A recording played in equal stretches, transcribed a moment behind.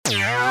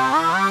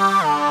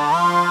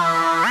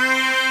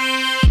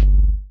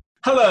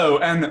Hello,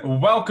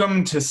 and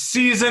welcome to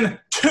Season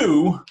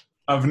 2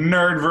 of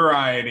Nerd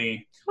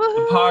Variety,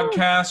 the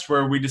podcast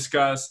where we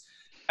discuss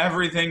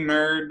everything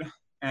nerd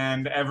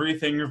and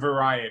everything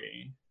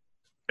variety.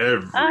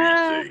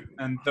 Everything.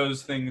 And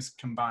those things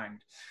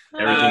combined.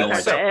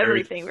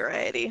 Everything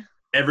variety.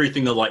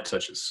 Everything the light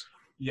touches.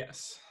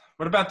 Yes.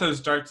 What about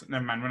those darts?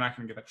 Never mind, we're not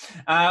going to get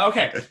that.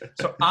 Okay,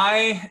 so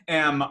I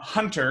am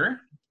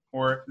Hunter,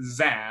 or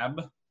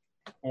Zab,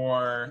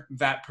 or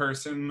that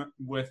person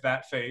with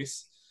that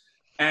face.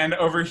 And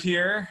over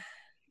here,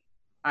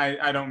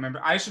 I don't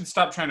remember. I should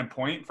stop trying to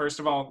point.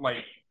 First of all,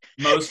 like,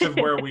 most of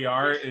where we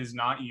are is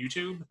not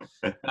YouTube,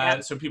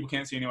 so people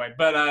can't see anyway.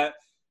 But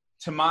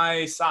to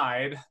my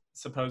side,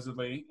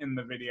 supposedly, in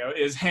the video,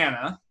 is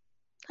Hannah.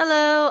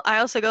 Hello. I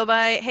also go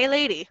by Hey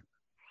Lady.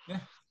 Yeah.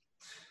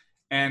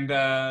 And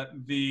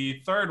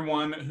the third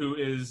one, who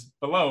is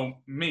below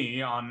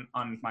me on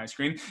my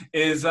screen,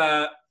 is...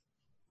 I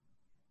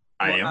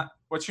am.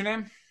 What's your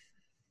name?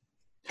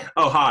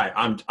 Oh, hi.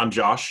 I'm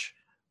Josh.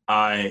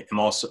 I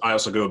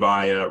also go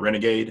by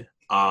Renegade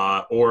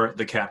or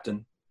the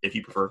Captain, if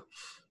you prefer.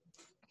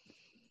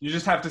 You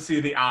just have to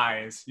see the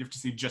eyes. You have to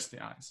see just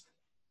the eyes.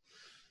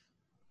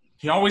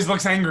 He always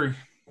looks angry.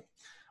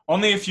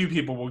 Only a few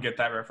people will get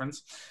that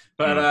reference.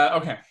 But,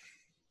 okay.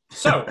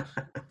 So,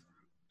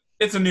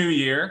 it's a new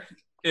year.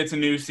 It's a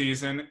new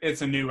season.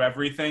 It's a new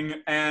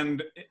everything.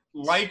 And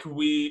like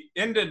we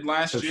ended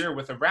last year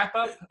with a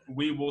wrap-up,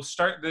 we will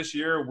start this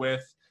year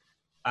with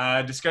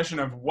a discussion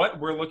of what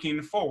we're looking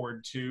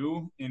forward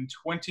to in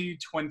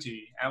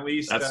 2020. At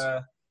least,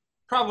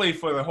 probably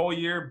for the whole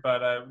year,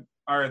 but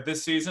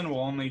this season will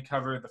only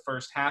cover the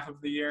first half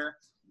of the year.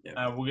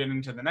 Yeah. We'll get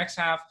into the next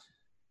half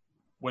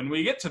when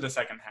we get to the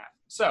second half.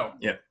 So,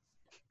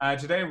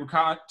 today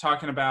we're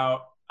talking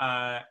about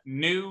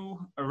new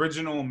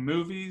original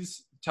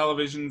movies,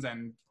 televisions,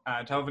 and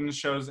television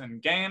shows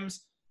and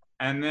games.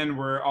 And then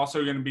we're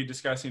also going to be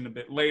discussing a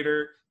bit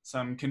later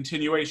some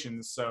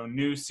continuations. So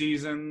new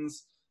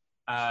seasons,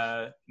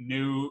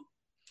 new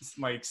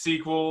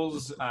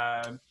sequels,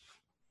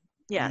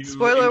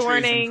 spoiler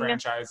warning,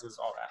 franchises,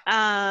 all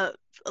that.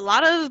 A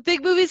lot of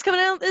big movies coming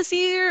out this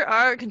year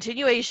are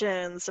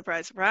continuations.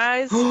 Surprise,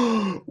 surprise.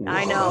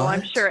 I know.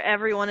 I'm sure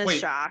everyone is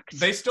shocked.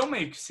 They still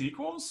make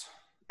sequels?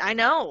 I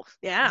know.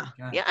 Yeah.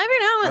 Yeah, every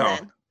now and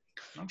then.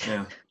 Okay.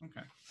 Yeah.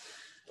 Okay.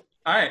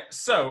 All right.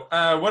 So,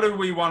 what do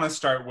we want to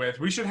start with?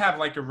 We should have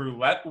like a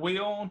roulette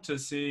wheel to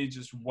see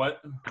just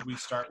what we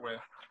start with.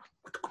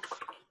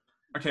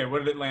 Okay. What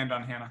did it land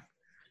on, Hannah?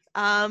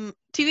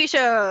 TV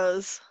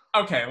shows.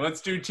 Okay.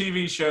 Let's do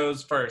TV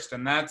shows first.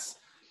 And that's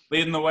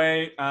leading the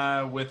way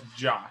with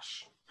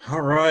Josh.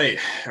 All right.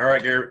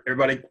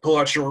 Everybody pull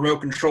out your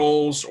remote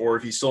controls, or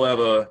if you still have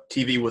a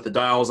TV with the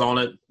dials on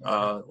it,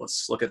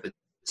 let's look at the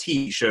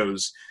TV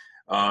shows,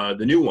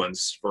 the new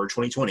ones for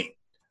 2020.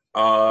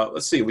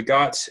 Let's see. We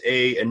got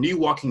a new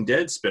Walking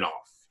Dead spinoff.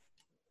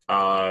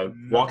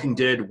 Walking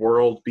Dead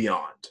World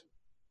Beyond.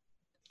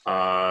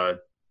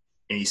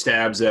 Any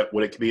stabs at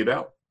what it could be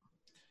about?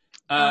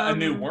 A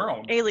new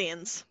world.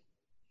 Aliens.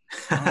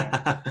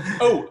 I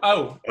don't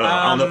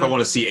know if I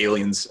want to see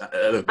aliens.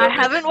 I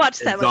haven't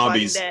watched that much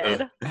zombies. Walking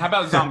Dead. How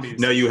about zombies?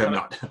 No, you have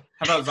not. How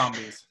about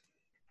zombies?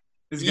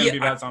 Is it going to be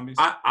about zombies?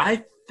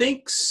 I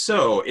think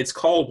so. It's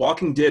called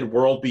Walking Dead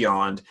World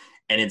Beyond,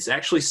 and it's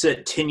actually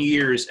set 10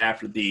 years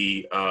after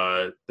the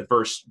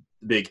first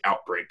big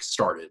outbreak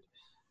started.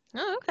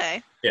 Oh,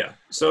 okay. Yeah.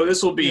 So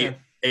this will be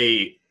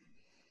a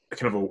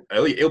kind of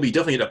it'll be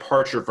definitely a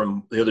departure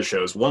from the other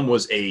shows. One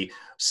was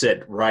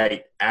set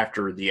right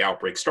after the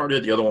outbreak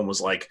started. The other one was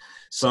like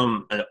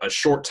a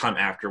short time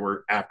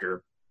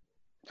after.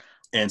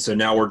 And so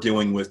now we're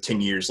dealing with 10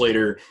 years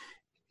later.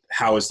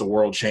 How has the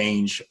world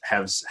changed?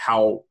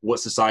 What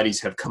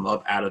societies have come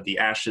up out of the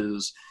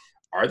ashes?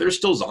 Are there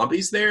still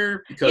zombies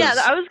there? Because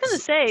I was going to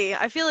say,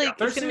 I feel like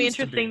it's going to be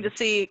interesting to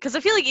see, because I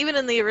feel like even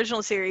in the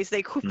original series,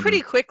 they pretty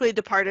quickly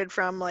departed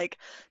from, like,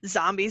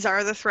 zombies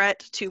are the threat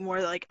to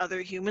more, like, other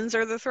humans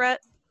are the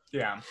threat.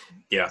 Yeah.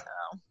 Yeah.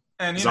 So.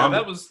 And,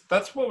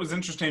 that's what was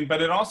interesting,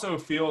 but it also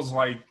feels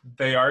like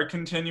they are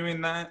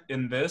continuing that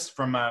in this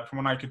from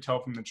what I could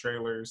tell from the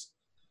trailers.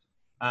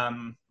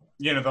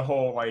 The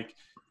whole, like,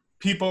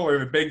 people are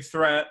the big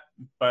threat,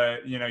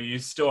 but you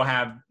still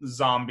have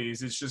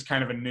zombies. It's just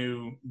kind of a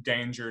new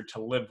danger to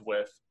live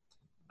with.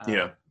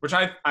 Which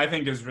I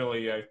think is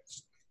really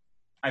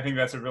I think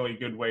that's a really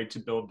good way to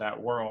build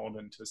that world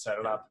and to set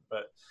it up.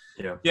 But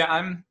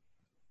I'm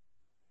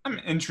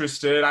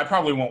interested. I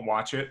probably won't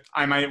watch it.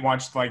 I might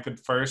watch like the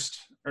first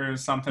or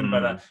something.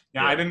 But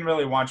I didn't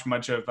really watch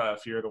much of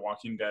Fear the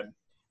Walking Dead.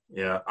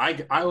 Yeah,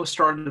 I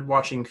started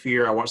watching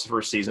Fear. I watched the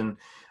first season.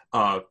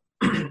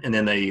 And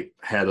then they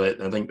had,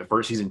 I think the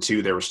first season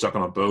 2, they were stuck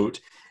on a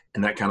boat,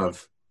 and that kind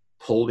of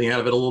pulled me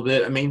out of it a little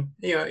bit. I mean,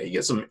 you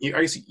get some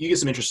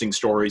interesting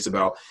stories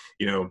about,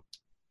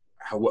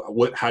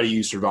 how do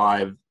you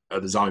survive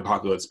the zombie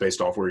apocalypse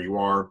based off where you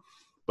are.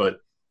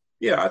 But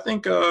I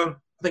think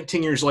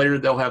 10 years later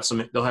they'll have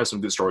some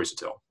good stories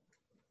to tell.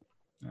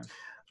 Yeah.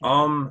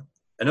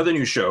 another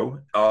new show,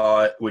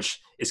 which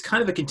is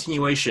kind of a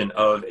continuation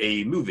of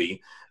a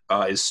movie,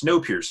 is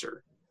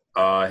Snowpiercer.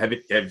 Have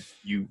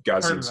you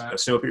guys seen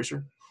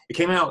Snowpiercer? It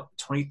came out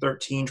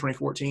 2013,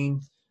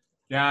 2014.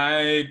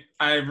 Yeah,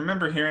 I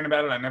remember hearing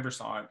about it. I never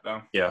saw it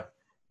though. Yeah,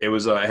 it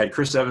was. It had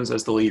Chris Evans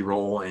as the lead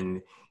role,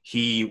 and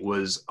he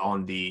was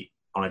on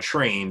a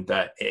train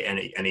that and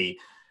a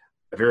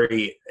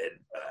very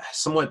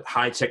somewhat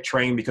high tech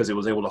train because it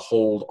was able to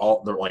hold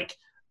all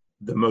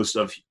the most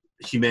of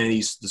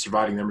humanity's the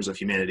surviving members of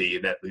humanity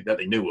that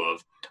they knew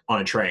of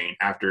on a train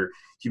after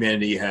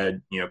humanity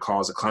had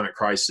caused a climate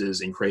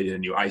crisis and created a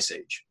new ice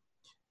age.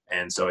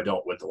 And so it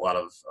dealt with a lot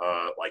of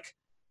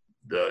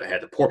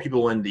had the poor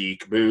people in the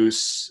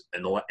caboose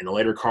and in the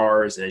later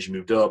cars, and as you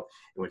moved up,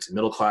 it went to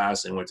middle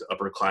class and went to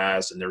upper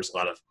class, and there was a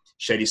lot of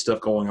shady stuff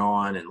going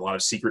on and a lot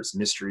of secrets and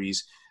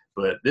mysteries.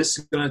 But this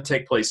is going to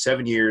take place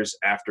 7 years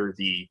after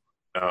the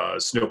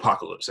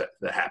snowpocalypse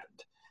that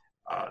happened.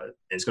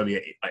 It's going to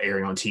be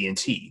airing on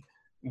TNT.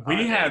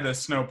 We had a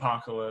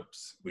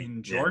snowpocalypse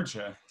in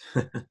Georgia,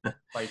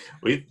 like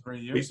 3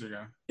 years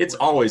ago. It's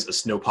always a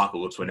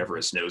snowpocalypse whenever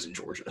it snows in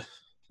Georgia.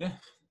 Yeah,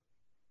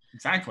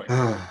 exactly.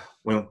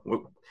 Will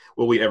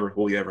we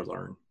ever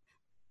learn?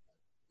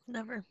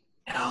 Never.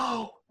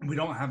 No, we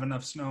don't have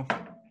enough snow.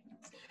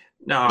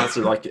 No, it's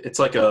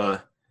like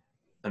a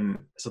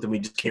something we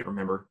just can't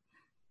remember.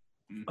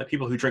 Like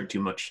people who drink too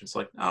much. It's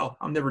like, oh,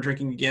 I'm never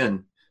drinking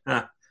again.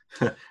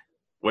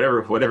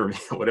 Whatever,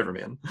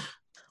 man.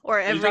 Or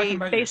every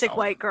basic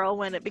white girl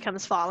when it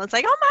becomes fall. It's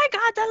like, oh my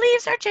God, the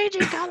leaves are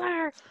changing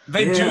color.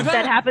 They do that?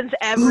 That happens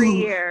every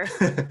year.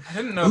 I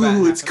didn't know that.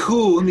 Ooh, it's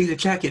cool. Let me get a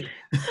jacket.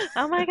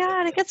 Oh my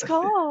God, it gets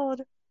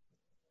cold.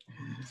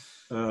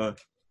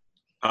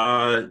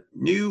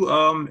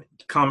 New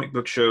comic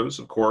book shows,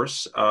 of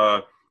course.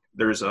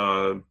 There's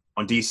on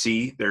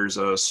DC. There's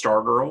a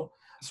Stargirl.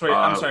 Wait,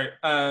 I'm sorry.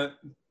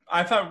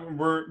 I thought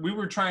we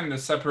were trying to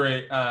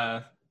separate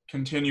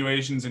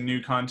continuations and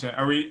new content.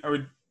 Are we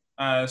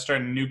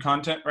starting new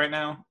content right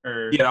now?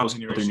 Or yeah, I was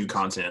starting new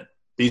content.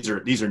 These are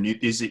new.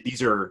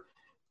 These are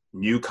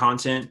new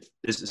content.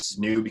 This is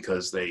new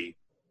because they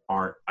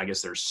aren't. I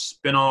guess they're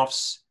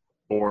spin-offs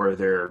or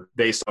they're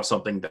based off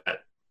something that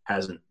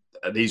hasn't.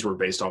 These were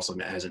based off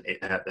something that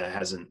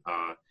hasn't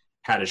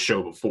had a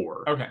show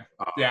before. Okay.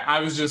 Yeah, I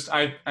was just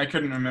I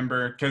couldn't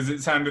remember because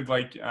it sounded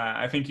like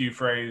I think you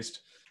phrased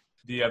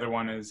the other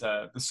one as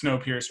the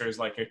Snowpiercer is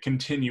like a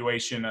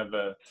continuation of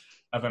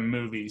a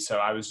movie. So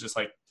I was just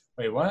like,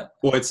 wait, what?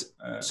 Well, it's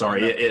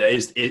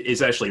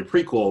it's actually a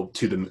prequel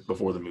to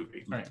before the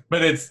movie. Right.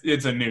 But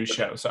it's a new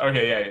show. So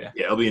okay, yeah.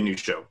 Yeah, it'll be a new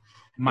show.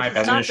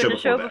 It's not been a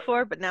show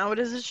before, but now it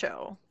is a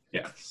show.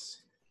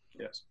 Yes.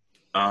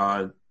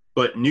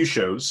 But new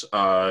shows,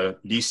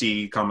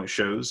 DC comic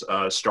shows,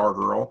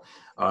 Stargirl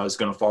is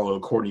going to follow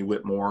Courtney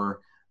Whitmore,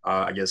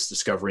 I guess,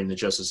 discovering the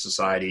Justice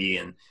Society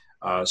and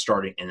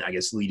starting and I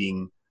guess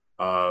leading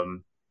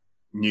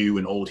new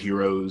and old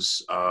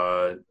heroes.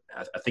 I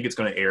think it's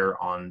going to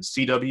air on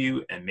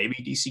CW and maybe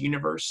DC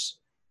Universe.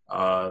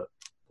 We'll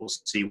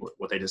see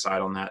what they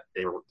decide on that.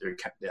 They're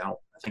kept down.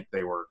 I think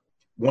they were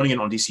wanting it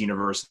on DC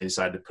Universe. They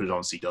decided to put it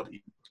on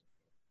CW,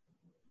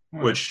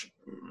 which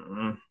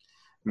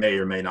may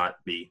or may not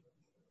be.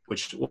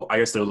 Which I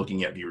guess they're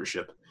looking at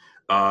viewership.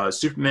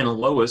 Superman and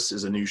Lois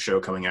is a new show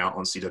coming out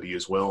on CW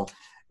as well.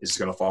 It's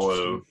going to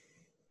follow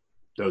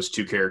those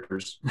two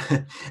characters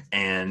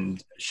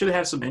and should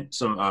have some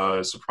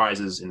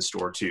surprises in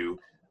store too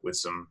with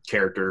some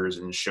characters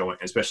and showing,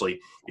 especially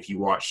if you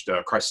watched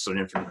Crisis on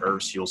Infinite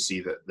Earths, you'll see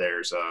that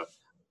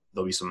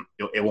there'll be some.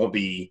 It won't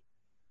be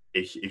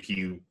if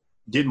you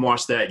didn't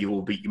watch that,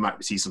 you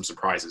might see some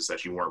surprises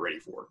that you weren't ready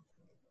for.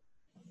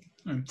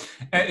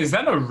 Is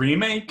that a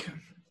remake,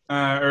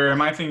 or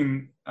am I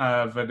thinking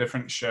of a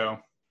different show?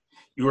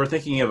 You're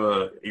thinking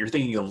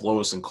of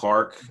Lois and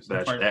Clark.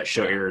 That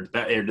show aired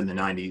in the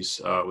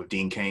 90s with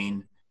Dean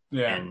Cain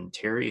and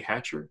Terry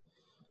Hatcher.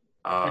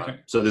 Okay.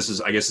 So this is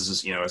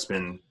it's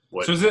been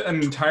what? So is it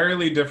an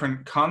entirely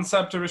different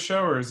concept of a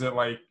show, or is it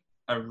like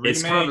a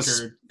remake?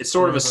 It's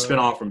sort of a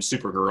spin-off from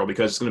Supergirl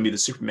because it's going to be the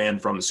Superman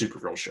from the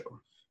Supergirl show.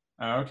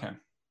 Oh, okay.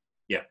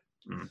 Yeah.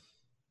 Mm-hmm.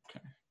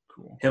 Okay.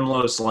 Cool. Him,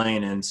 Lois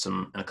Lane, and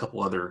a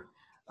couple other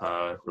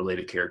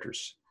related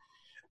characters.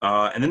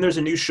 And then there's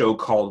a new show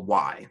called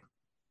Why.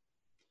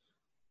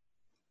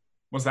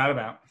 What's that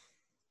about?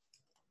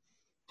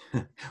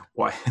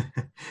 Why?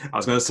 I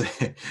was going to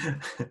say,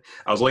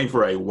 I was waiting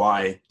for a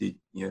why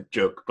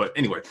joke, but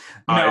anyway.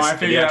 No, I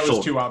figured that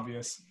was too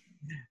obvious.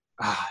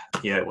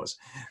 Yeah, it was.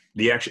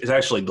 It's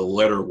actually the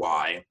letter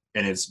Y,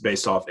 and it's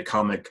based off a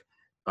comic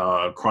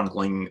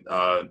chronicling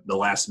the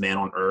last man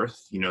on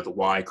Earth. The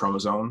Y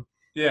chromosome.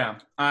 Yeah,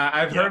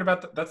 I've heard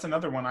about that. That's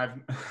another one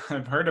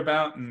I've heard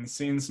about and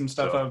seen some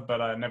stuff of,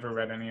 but I never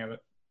read any of it.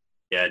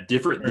 Yeah,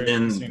 different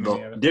than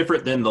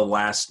The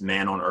Last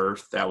Man on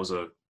Earth. That was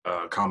a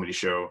comedy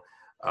show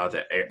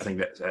that I think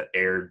that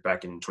aired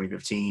back in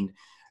 2015.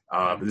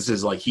 But this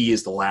is like he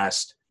is the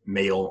last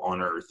male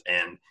on Earth,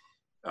 and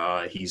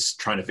he's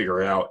trying to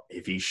figure out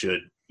if he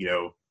should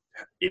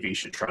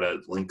try to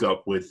link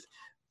up with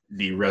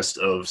the rest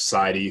of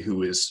society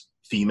who is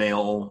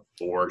female,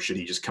 or should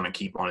he just kind of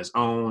keep on his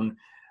own?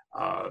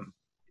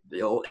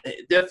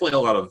 Definitely a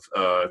lot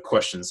of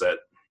questions that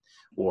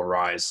will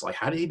arise. Like,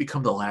 how did he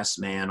become the last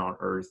man on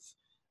Earth?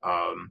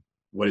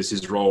 What is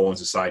his role in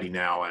society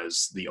now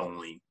as the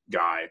only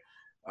guy?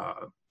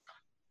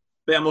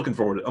 But I'm looking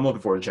forward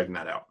to checking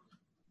that out.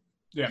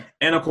 Yeah.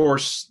 And of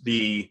course,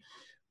 the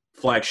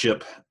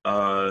flagship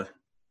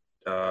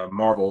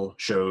Marvel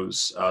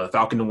shows,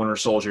 Falcon and Winter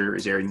Soldier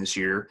is airing this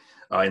year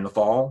in the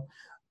fall.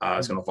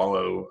 It's going to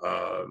follow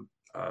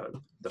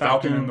the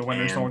Falcon and the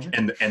Winter Soldier.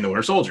 And the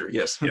Winter Soldier,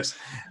 yes.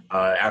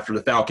 After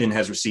the Falcon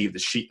has received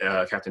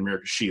the Captain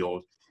America's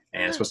shield,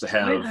 and it's supposed to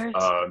have,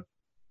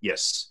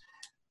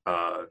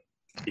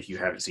 if you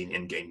haven't seen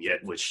Endgame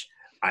yet, which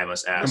I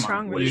must ask,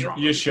 what is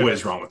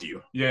wrong with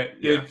you? Yeah.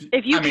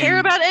 If you care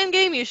about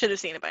Endgame, you should have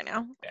seen it by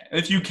now.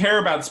 If you care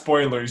about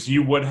spoilers,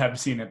 you would have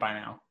seen it by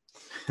now.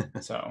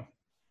 So.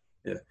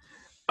 Yeah.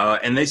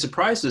 And they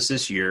surprised us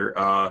this year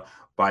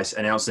by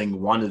announcing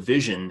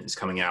WandaVision is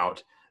coming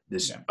out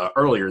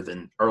earlier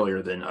than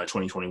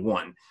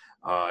 2021.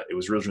 It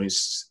was originally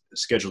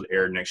scheduled to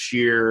air next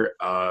year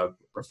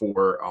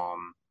before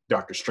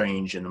Doctor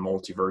Strange and the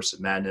Multiverse of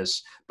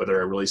Madness, but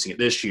they're releasing it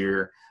this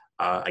year.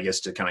 I guess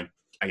to kind of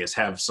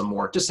have some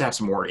more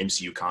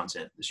MCU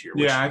content this year.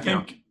 I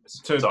think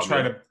to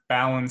try to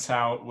balance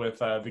out with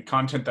the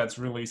content that's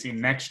releasing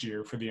next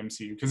year for the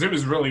MCU, because it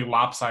was really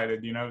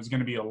lopsided. It was going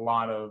to be a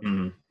lot of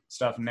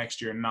stuff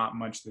next year, not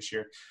much this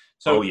year.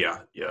 So,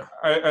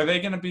 Are they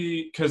going to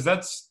be, because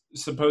that's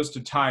supposed to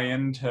tie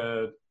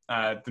into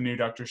the new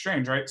Doctor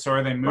Strange, right? So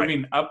are they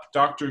moving up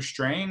Doctor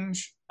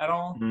Strange at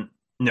all?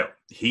 No,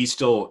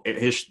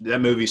 that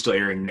movie's still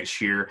airing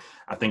next year.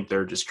 I think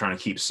they're just trying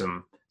to keep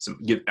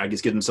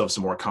give themselves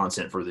some more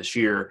content for this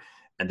year,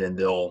 and then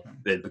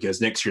because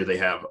next year they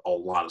have a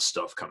lot of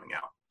stuff coming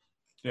out.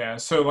 Yeah.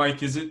 So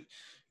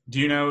do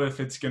you know if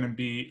it's going to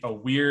be a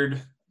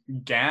weird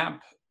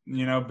gap,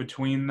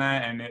 between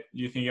that, and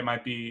you think it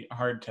might be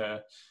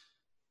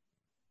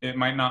it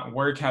might not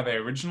work how they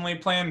originally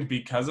planned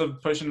because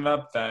of pushing it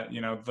up, that,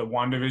 the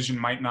WandaVision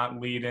might not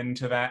lead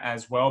into that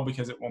as well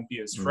because it won't be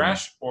as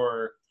fresh,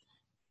 or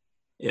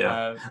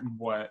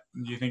what?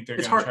 Do you think they're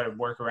going to try to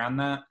work around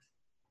that?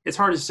 It's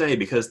hard to say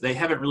because they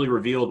haven't really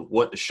revealed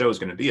what the show is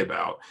going to be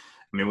about.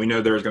 I mean, we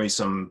know there's going to be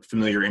some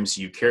familiar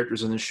MCU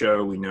characters in the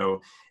show. We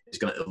know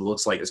it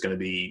looks like it's going to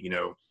be,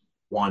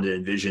 Wanda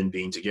and Vision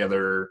being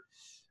together.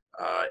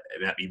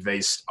 It might be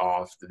based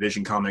off the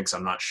Vision comics.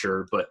 I'm not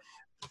sure, but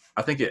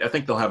I think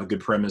they'll have a good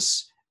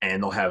premise,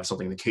 and they'll have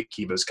something to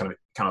keep us kind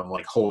of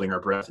like holding our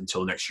breath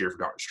until next year for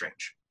Doctor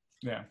Strange.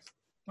 Yeah.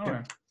 All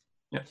right.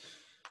 Yeah.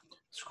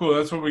 It's cool.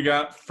 That's what we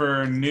got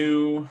for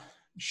new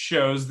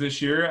shows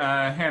this year.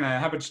 Hannah,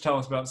 how about you tell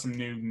us about some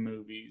new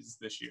movies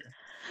this year?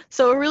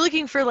 So we're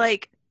looking for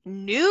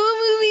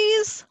new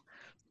movies,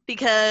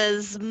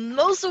 because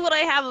most of what I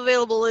have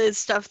available is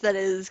stuff that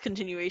is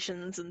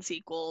continuations and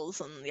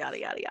sequels and yada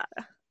yada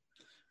yada.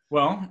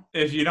 Well,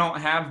 if you don't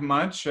have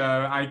much,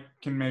 I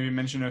can maybe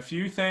mention a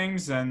few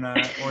things, and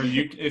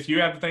if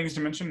you have things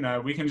to mention,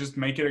 we can just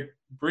make it a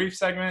brief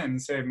segment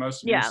and save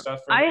most of your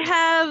stuff. I'm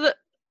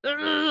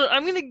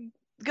gonna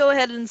go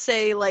ahead and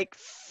say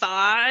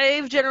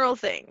 5 general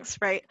things,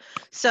 right?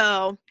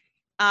 So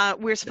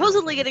we're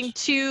supposedly getting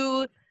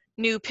 2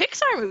 new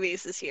Pixar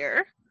movies this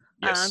year.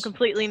 Yes.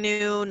 Completely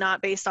new,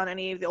 not based on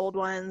any of the old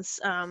ones.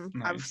 Nice.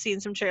 I've seen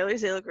some trailers.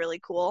 They look really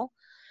cool.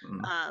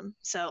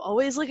 So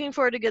always looking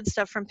forward to good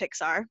stuff from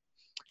Pixar.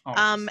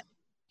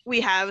 We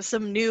have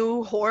some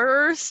new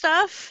horror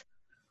stuff,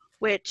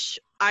 which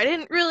I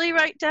didn't really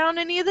write down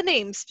any of the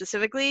names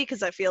specifically,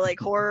 because I feel like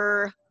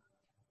horror,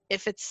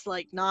 if it's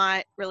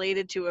not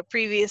related to a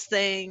previous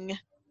thing,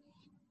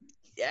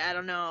 I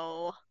don't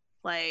know,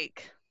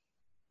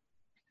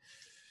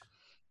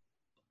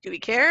 do we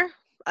care?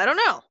 I don't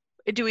know.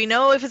 Do we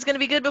know if it's going to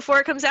be good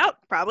before it comes out?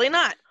 Probably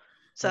not.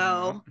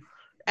 So,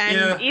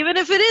 even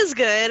if it is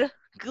good,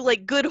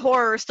 good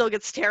horror still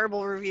gets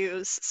terrible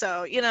reviews.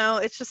 So,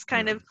 it's just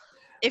kind of,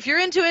 if you're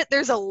into it,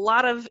 there's a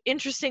lot of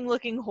interesting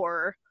looking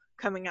horror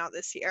coming out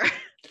this year.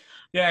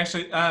 Yeah,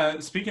 actually,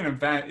 speaking of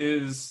that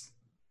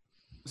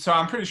so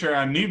I'm pretty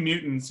sure New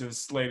Mutants is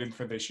slated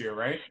for this year,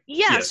 right?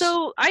 Yeah, Yes.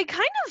 So I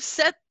kind of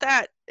set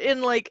that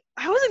in I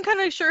wasn't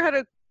kind of sure how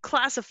to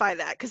classify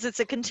that, because it's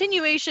a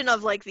continuation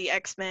of the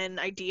X-Men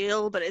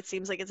ideal, but it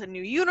seems like it's a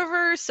new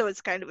universe, so it's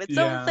kind of its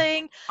own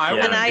thing.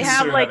 And I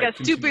have a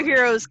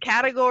superheroes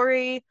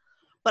category,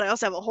 but I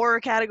also have a horror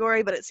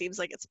category, but it seems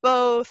like it's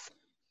both.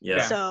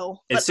 Yeah. So,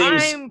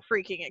 I'm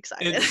freaking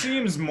excited. It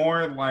seems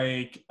more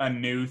like a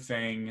new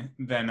thing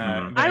than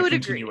a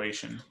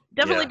continuation. Agree.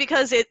 Definitely,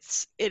 because it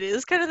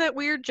is kind of that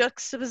weird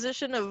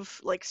juxtaposition of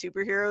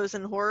superheroes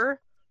and horror,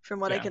 from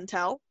what I can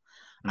tell.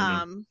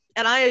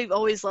 And I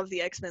always love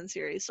the X-Men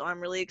series, so I'm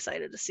really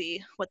excited to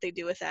see what they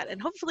do with that.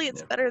 And hopefully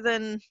it's better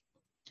than,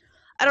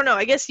 I don't know,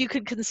 I guess you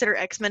could consider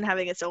X-Men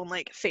having its own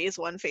phase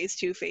 1, phase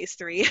 2, phase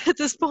 3 at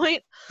this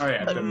point. Oh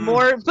yeah. But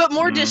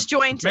more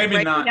disjointed. Maybe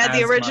right? not You had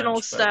the as original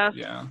much, stuff.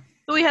 Yeah.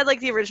 But we had like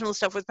the original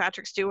stuff with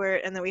Patrick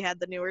Stewart, and then we had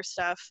the newer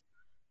stuff,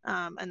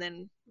 and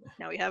then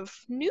now we have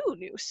new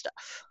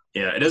stuff.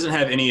 Yeah, it doesn't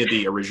have any of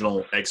the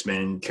original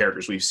X-Men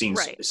characters we've seen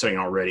saying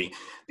already.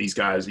 These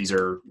guys, these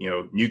are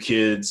new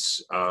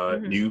kids,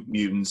 new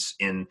mutants,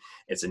 and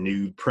it's a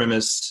new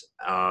premise.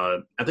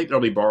 I think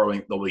they'll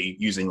be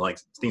using like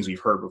things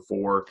we've heard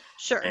before,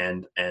 sure,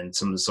 and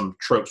some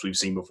tropes we've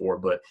seen before.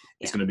 But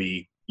it's going to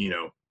be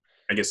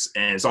I guess,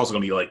 and it's also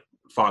going to be like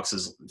Fox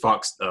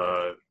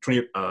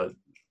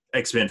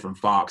X-Men from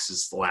Fox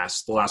is the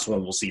last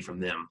one we'll see from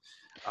them.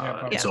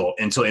 Until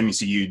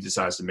MCU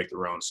decides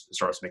to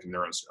starts making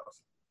their own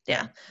stuff.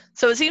 Yeah.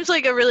 So it seems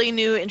like a really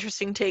new,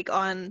 interesting take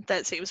on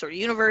that same sort of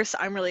universe.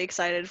 I'm really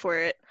excited for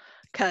it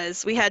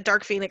because we had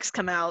Dark Phoenix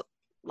come out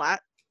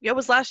it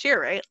was last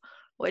year, right?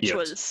 Which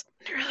was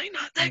really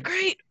not that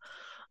great.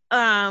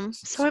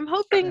 So I'm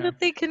hoping that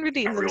they can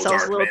redeem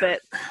themselves a little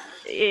bit.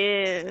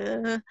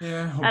 Yeah.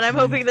 And I'm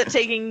hoping that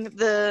taking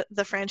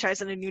the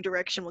franchise in a new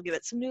direction will give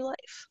it some new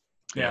life.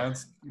 Yeah,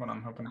 that's what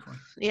I'm hoping for.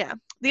 Yeah.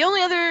 The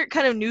only other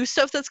kind of new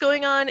stuff that's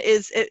going on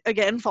is it,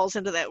 again, falls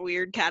into that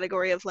weird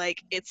category of,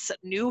 like, it's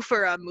new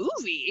for a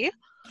movie,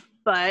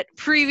 but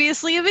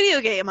previously a video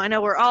game. I know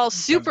we're all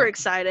super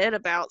excited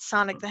about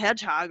Sonic the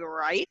Hedgehog,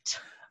 right?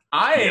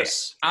 I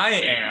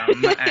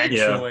am,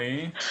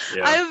 actually.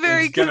 Yeah. I have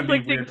very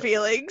conflicting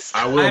feelings.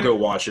 I will go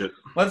watch it.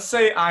 Let's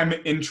say I'm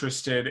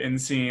interested in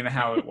seeing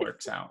how it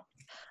works out.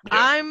 Yeah.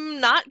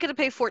 I'm not going to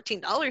pay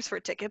 $14 for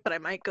a ticket, but I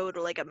might go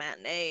to, like, a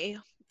matinee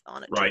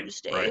on a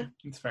Tuesday. Right.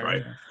 It's fair.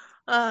 Right.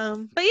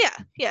 But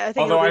yeah, I think.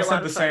 Although I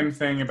said the same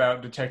thing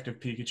about Detective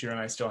Pikachu, and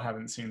I still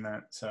haven't seen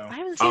that. So I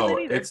haven't seen that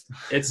either.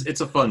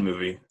 It's a fun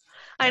movie.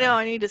 I know.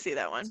 I need to see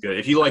that one. It's good.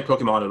 If you like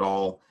Pokemon at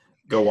all,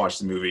 go watch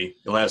the movie.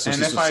 You'll have see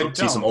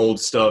some old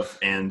stuff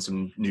and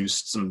some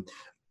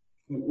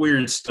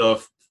weird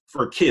stuff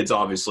for kids,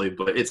 obviously,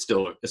 but it's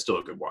still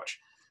a good watch.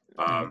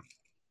 And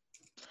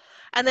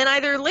then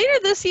either later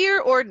this year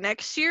or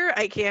next year,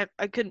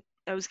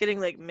 I was getting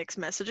like mixed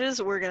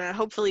messages. We're gonna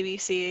hopefully be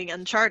seeing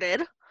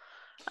Uncharted,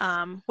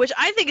 which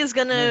I think is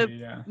gonna.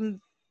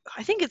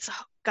 I think it's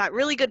got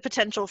really good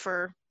potential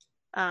for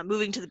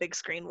moving to the big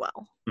screen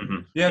well.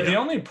 Mm-hmm. Yeah, the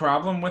only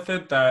problem with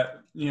it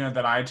that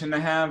I tend to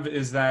have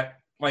is that,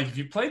 like, if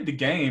you played the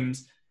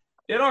games,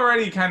 it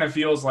already kind of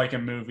feels like a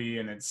movie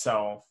in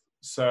itself.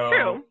 So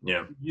true.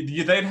 Yeah,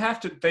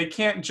 they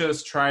can't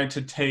just try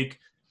to take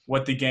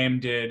what the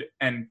game did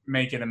and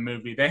make it a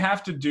movie. They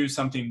have to do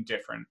something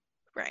different.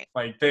 Right.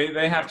 Like,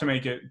 they have to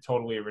make it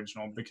totally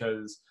original,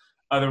 because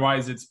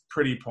otherwise it's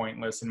pretty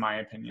pointless, in my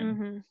opinion.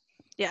 Mm-hmm.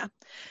 Yeah.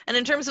 And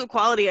in terms of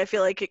quality, I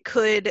feel like it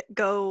could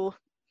go,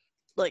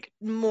 like,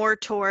 more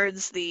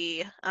towards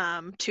the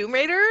Tomb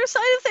Raider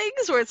side of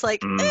things, where it's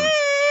like,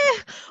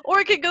 or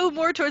it could go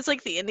more towards,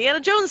 like, the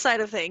Indiana Jones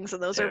side of things,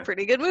 and those are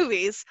pretty good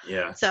movies.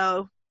 Yeah.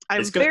 So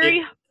I'm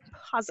very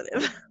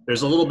positive.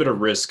 There's a little bit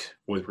of risk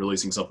with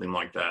releasing something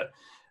like that.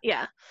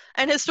 Yeah.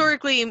 And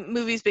historically,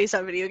 movies based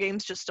on video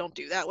games just don't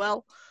do that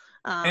well.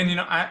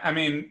 And I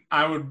mean,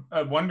 I would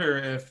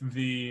wonder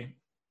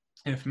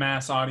if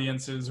mass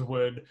audiences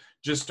would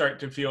just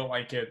start to feel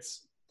like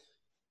it's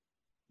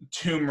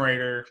Tomb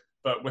Raider,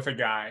 but with a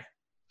guy,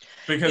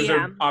 because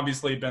there've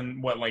obviously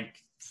been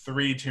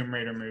 3 Tomb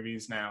Raider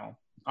movies now.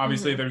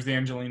 Obviously, there's the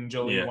Angelina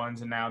Jolie ones,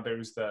 and now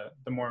there's the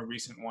more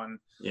recent one.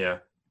 Yeah,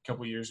 a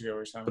couple years ago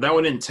or so. But that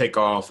one didn't take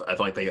off. I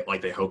feel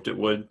like they hoped it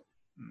would.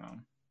 No.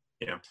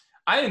 Yeah.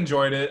 I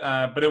enjoyed it,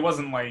 but it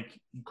wasn't like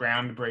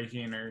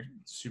groundbreaking or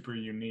super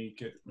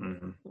unique.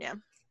 Yeah.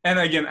 And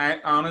again,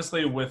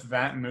 honestly, with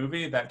that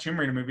Tomb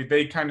Raider movie,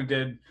 they kind of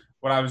did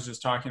what I was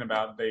just talking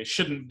about. They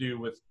shouldn't do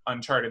with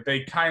Uncharted.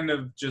 They kind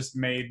of just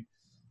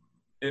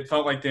it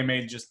felt like they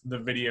made just the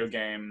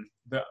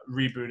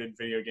rebooted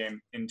video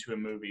game into a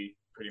movie,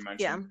 pretty much.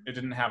 Yeah. It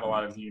didn't have a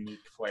lot of unique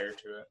flair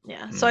to it.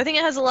 Yeah. So I think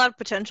it has a lot of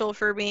potential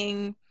for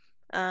being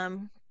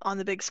on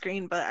the big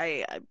screen, but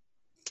I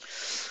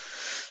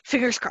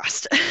fingers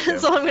crossed.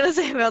 That's all I'm going to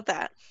say about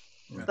that.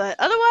 Yeah. But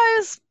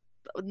otherwise,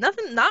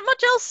 not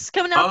much else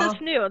coming out that's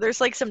new. There's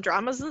like some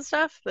dramas and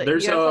stuff. But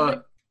there's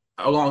along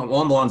the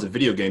lines of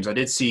video games, I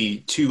did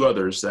see 2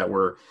 others that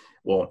were,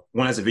 one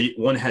has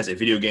a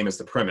video game as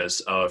the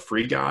premise.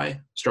 Free Guy,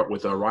 start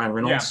with Ryan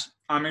Reynolds.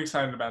 Yeah, I'm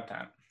excited about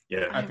that.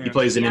 Yeah, he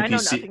plays an NPC. I know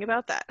nothing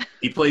about that.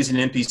 He plays an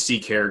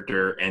NPC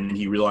character, and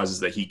he realizes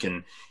that he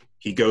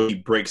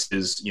breaks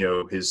his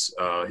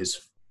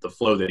the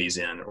flow that he's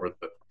in, or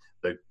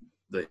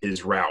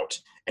his route,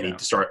 and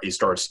he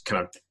starts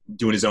kind of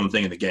doing his own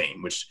thing in the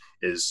game, which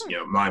is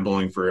mind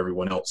blowing for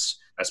everyone else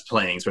that's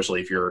playing, especially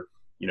if you're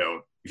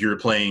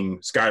playing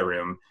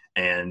Skyrim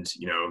and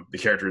the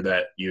character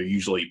that you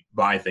usually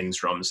buy things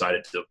from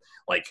decided to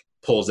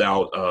pulls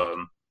out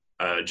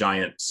a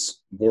giant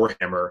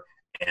warhammer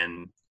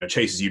and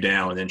chases you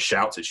down and then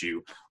shouts at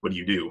you. What do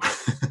you do?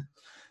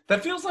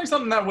 That feels like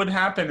something that would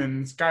happen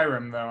in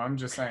Skyrim, though. I'm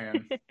just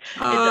saying.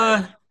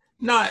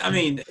 Not, I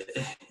mean,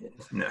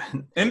 no,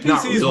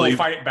 NPCs will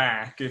fight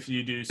back if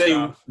you do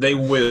stuff. They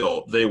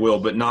will,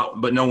 but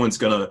no one's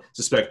gonna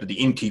suspect that the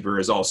innkeeper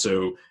is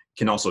also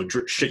can also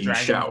shit you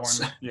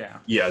shouts. Yeah.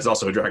 Yeah, it's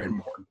also a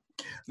Dragonborn.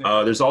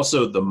 Yeah. There's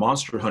also the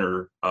Monster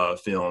Hunter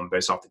film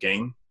based off the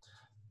game.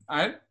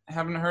 I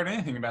haven't heard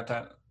anything about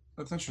that.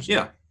 That's interesting.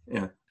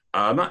 Yeah.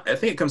 I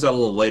think it comes out a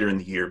little later in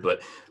the year,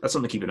 but that's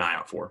something to keep an eye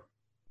out for.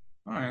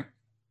 All right.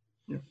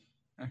 Yeah.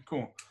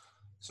 Cool.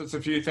 So it's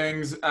a few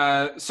things.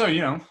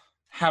 So,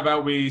 how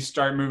about we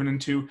start moving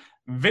into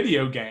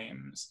video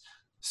games?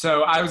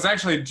 So I was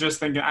actually just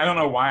thinking, I don't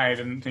know why I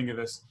didn't think of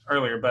this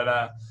earlier,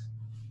 but,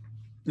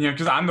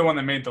 because I'm the one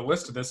that made the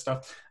list of this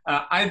stuff.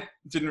 I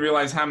didn't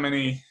realize how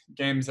many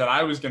games that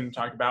I was going to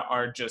talk about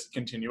are just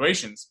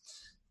continuations.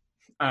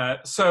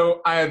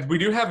 So we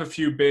do have a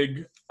few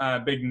big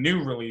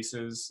new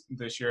releases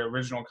this year,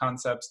 original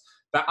concepts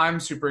that I'm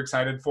super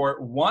excited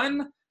for.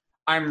 One,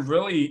 I'm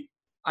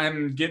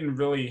getting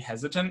really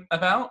hesitant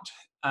about.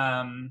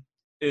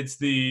 It's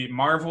the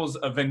Marvel's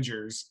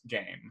Avengers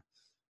game,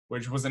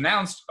 which was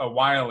announced a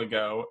while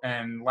ago,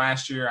 and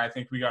last year I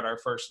think we got our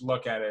first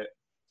look at it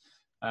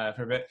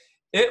for a bit.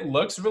 It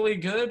looks really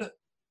good,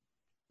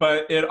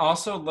 but it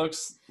also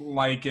looks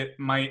like it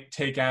might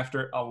take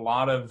after a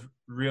lot of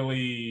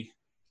really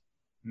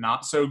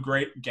not so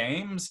great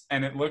games,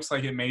 and it looks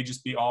like it may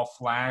just be all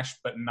Flash,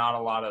 but not a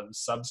lot of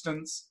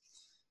substance.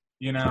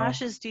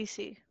 Flash is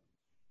DC.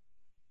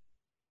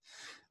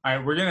 All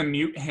right, we're gonna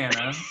mute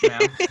Hannah now.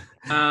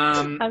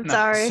 I'm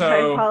sorry. I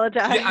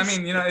apologize. Yeah, I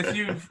mean,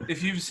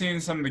 if you've seen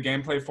some of the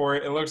gameplay for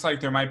it, it looks like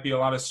there might be a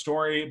lot of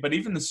story, but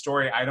even the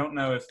story, I don't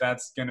know if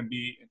that's gonna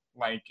be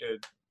like a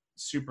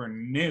super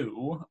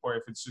new, or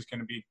if it's just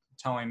gonna be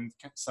telling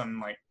some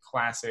like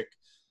classic,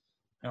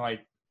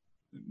 like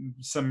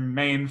some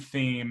main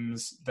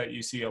themes that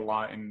you see a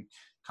lot in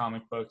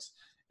comic books.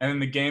 And then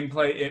the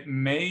gameplay, it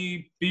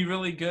may be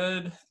really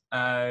good.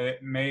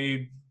 It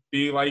may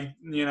be like,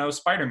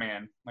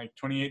 Spider-Man, like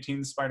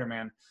 2018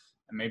 Spider-Man.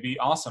 It may be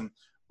awesome.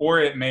 Or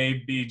it may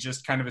be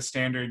just kind of a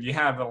standard. You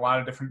have a lot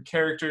of different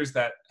characters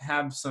that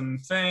have some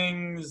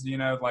things,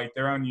 like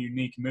their own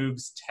unique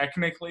moves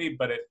technically,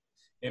 but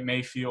it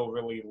may feel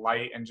really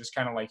light and just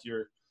kind of like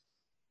your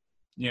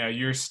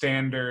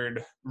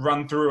standard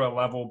run through a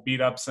level,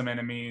 beat up some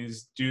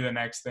enemies, do the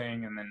next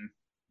thing, and then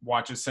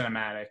watch a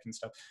cinematic and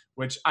stuff,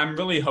 which I'm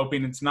really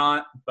hoping it's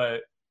not,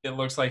 but it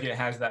looks like it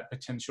has that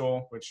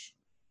potential, which,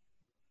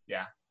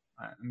 yeah,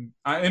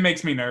 it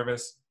makes me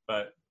nervous.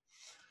 But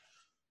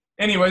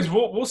anyways,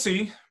 we'll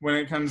see when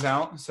it comes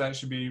out, so that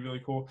should be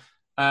really cool.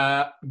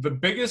 The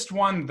biggest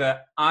one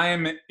that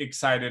I'm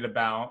excited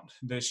about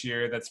this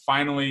year that's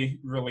finally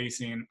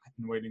releasing, I've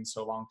been waiting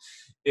so long,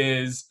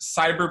 is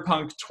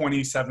Cyberpunk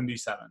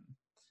 2077.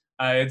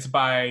 It's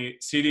by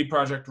CD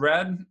Projekt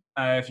Red.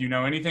 If you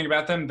know anything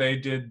about them, they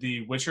did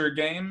the Witcher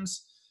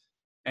games,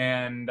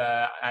 and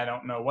I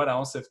don't know what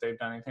else, if they've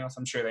done anything else.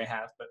 I'm sure they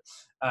have,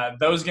 but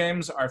those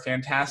games are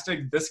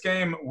fantastic. This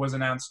game was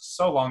announced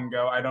so long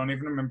ago, I don't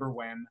even remember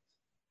when,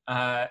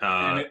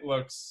 and it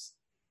looks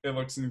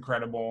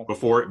incredible.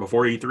 Before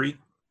E3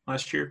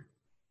 last year?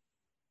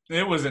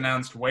 It was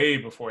announced way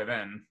before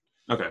then.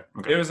 Okay.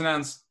 It was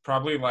announced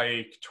probably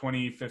like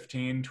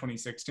 2015,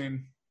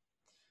 2016.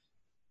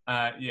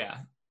 Yeah.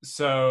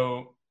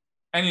 So,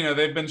 and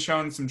they've been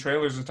showing some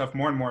trailers and stuff,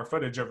 more and more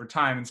footage over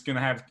time. It's going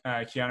to have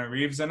Keanu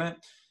Reeves in it,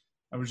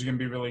 which is going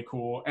to be really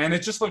cool. And it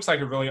just looks like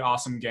a really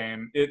awesome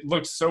game. It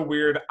looks so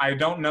weird. I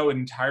don't know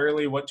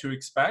entirely what to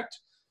expect,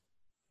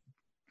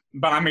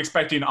 but I'm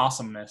expecting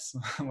awesomeness.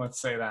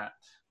 Let's say that.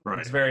 Right.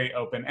 It's very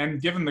open.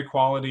 And given the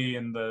quality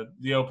and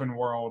the open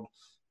world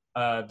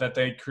that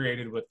they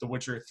created with The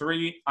Witcher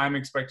 3, I'm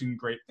expecting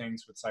great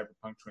things with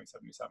Cyberpunk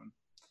 2077.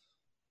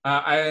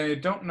 I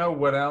don't know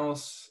what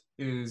else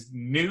is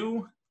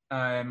new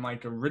and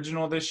like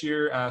original this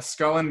year.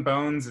 Skull and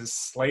Bones is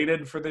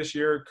slated for this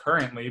year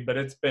currently, but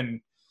it's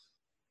been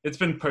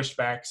pushed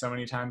back so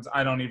many times.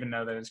 I don't even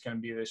know that it's going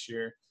to be this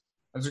year.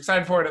 I was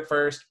excited for it at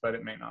first, but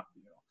it may not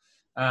be.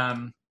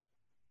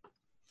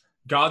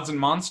 Gods and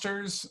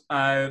Monsters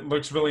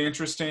looks really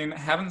interesting.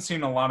 Haven't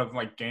seen a lot of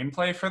like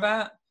gameplay for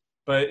that,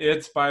 but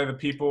it's by the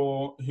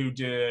people who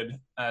did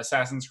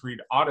Assassin's Creed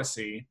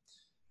Odyssey.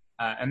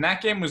 And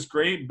that game was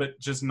great, but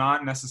just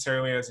not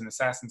necessarily as an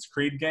Assassin's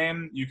Creed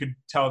game. You could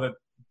tell that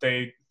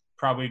they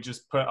probably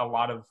just put a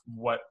lot of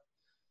what...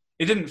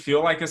 It didn't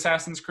feel like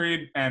Assassin's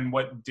Creed, and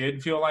what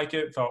did feel like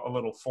it felt a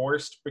little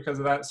forced because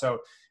of that. So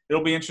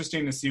it'll be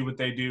interesting to see what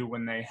they do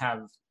when they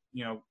have,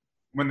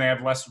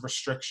 less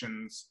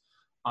restrictions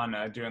on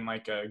doing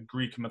like a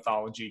Greek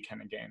mythology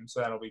kind of game. So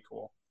that'll be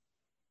cool.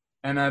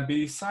 And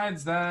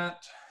besides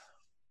that...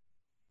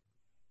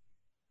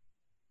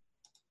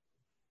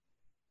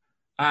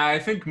 I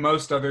think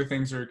most other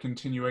things are a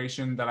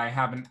continuation that I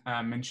haven't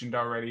mentioned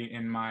already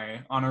in my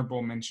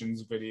honorable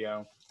mentions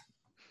video.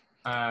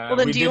 Well,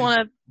 then do you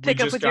want to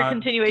pick up with your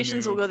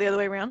continuations? We'll go the other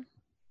way around.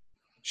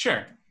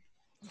 Sure.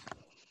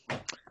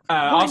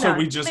 Also,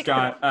 we just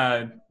got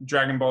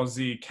Dragon Ball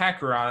Z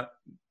Kakarot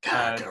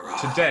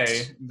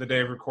today, the day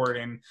of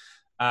recording.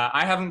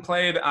 I haven't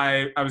played.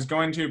 I was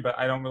going to, but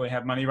I don't really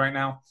have money right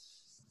now.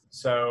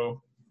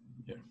 So,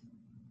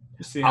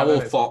 see how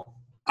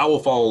I will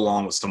follow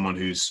along with someone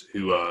who is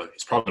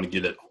probably going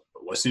to get it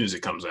as soon as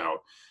it comes out.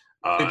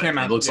 It came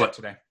out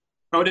today.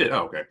 Oh, it did?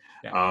 Oh, okay.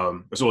 Yeah.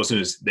 So as soon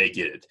as they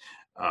get it,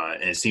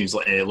 and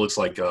it looks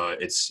like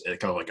it's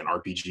kind of like an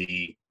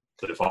RPG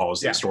that it follows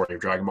the story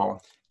of Dragon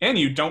Ball. And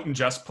you don't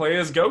just play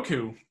as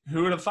Goku.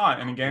 Who would have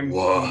thought in a game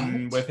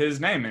with his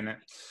name in it,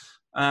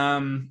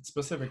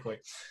 specifically?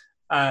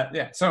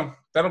 So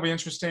that'll be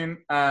interesting.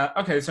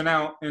 Okay, so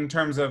now in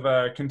terms of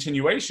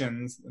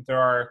continuations, there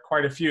are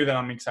quite a few that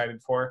I'm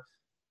excited for.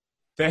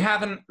 They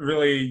haven't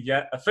really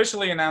yet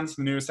officially announced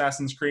the new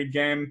Assassin's Creed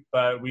game,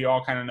 but we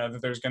all kind of know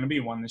that there's going to be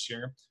one this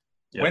year.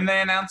 Yep. When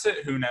they announce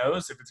it, who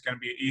knows? If it's going to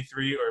be at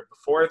E3 or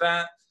before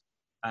that,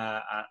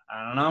 I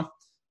don't know.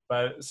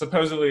 But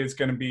supposedly it's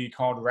going to be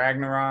called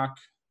Ragnarok,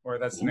 or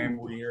that's the name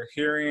we're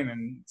hearing,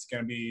 and it's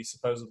going to be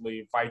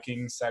supposedly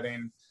Viking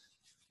setting.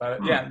 But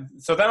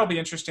so that'll be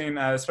interesting,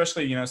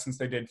 especially since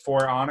they did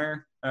For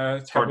Honor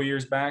a couple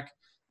years back.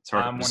 It's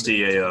hard to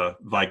see a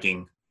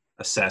Viking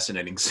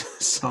assassinating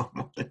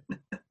someone.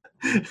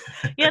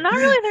 Yeah, not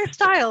really their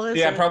style, is it?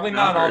 Yeah, probably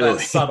not all really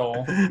that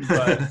subtle,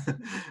 but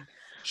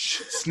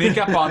sneak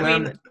up on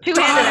them.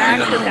 Two-handed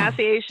axe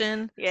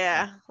assassination.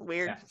 Yeah,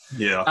 weird.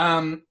 Yeah.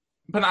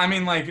 But I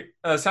mean, like,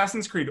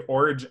 Assassin's Creed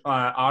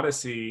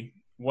Odyssey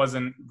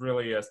wasn't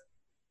really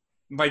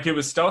it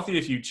was stealthy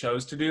if you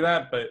chose to do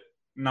that, but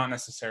not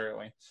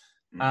necessarily.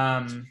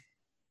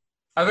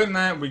 Other than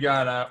that, we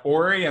got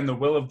Ori and the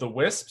Will of the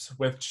Wisps,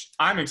 which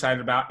I'm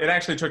excited about. It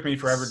actually took me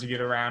forever to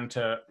get around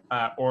to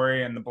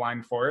Ori and the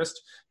Blind Forest,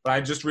 but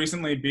I just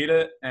recently beat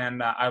it,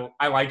 and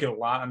I like it a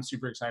lot. I'm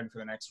super excited for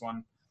the next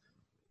one.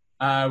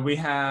 We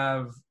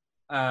have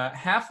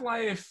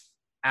Half-Life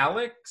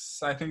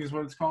Alyx, I think is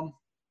what it's called.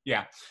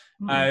 Yeah.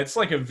 It's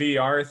like a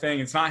VR thing.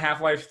 It's not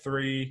Half-Life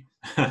 3,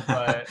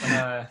 but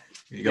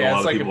it's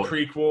like a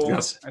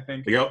prequel, I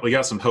think. We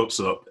got some hopes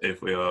up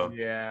if we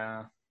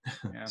Yeah.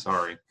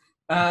 Sorry.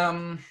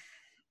 Final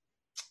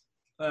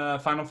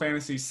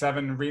Fantasy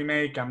VII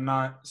Remake. I'm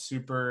not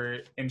super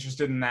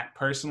interested in that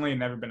personally.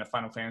 Never been a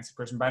Final Fantasy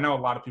person, but I know a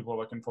lot of people are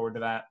looking forward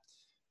to that.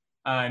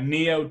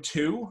 Nioh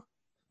 2.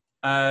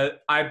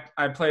 I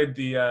played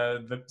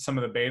the some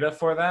of the beta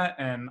for that,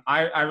 and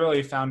I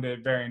really found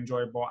it very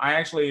enjoyable. I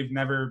actually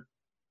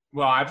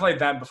I played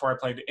that before I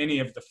played any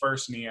of the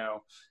first Nioh,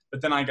 but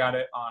then I got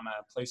it on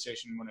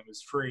PlayStation when it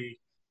was free.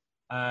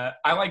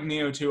 I like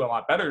Nioh 2 a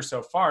lot better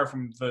so far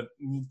from the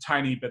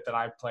tiny bit that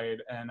I've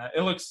played, and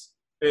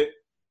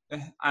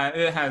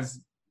it has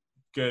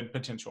great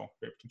potential.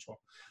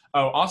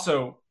 Oh,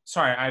 also,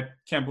 sorry, I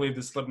can't believe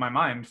this slipped my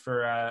mind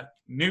for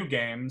new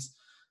games.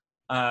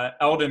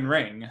 Elden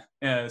Ring.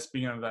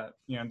 Speaking of that,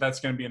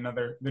 that's going to be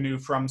the new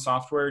From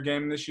Software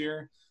game this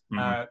year.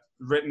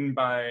 Written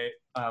by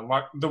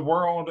The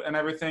World and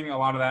everything. A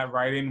lot of that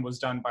writing was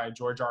done by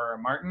George R.R.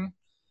 Martin.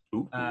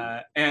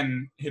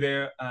 And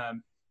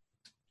Hidetaka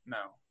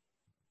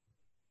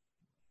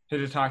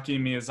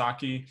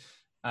Miyazaki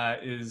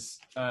is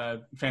a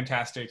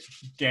fantastic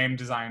game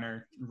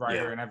designer,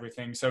 writer, and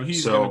everything. So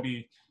he's going to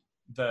be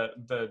the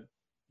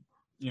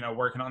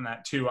working on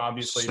that too,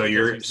 obviously. So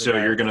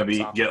you're going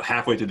to get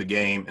halfway through the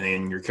game, and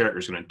then your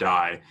character's going to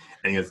die,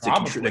 and you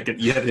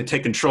have to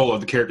take control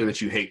of the character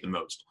that you hate the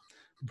most.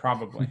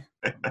 Probably.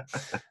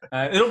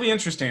 It'll be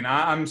interesting.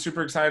 I'm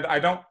super excited. I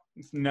don't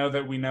know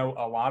that we know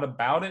a lot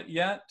about it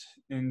yet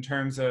in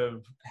terms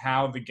of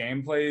how the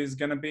gameplay is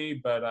going to be,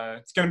 but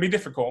it's going to be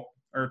difficult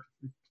or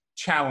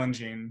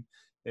challenging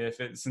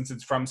since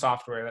it's From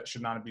Software. That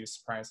should not be a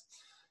surprise.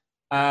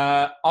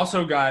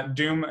 Also got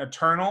Doom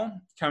Eternal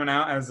coming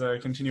out as a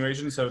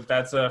continuation, so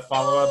that's a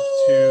follow-up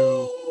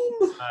to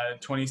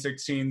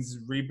 2016's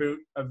reboot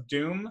of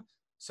Doom.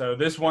 So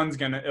this one's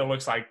it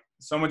looks like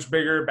so much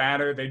bigger,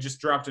 badder. They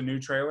just dropped a new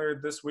trailer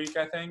this week,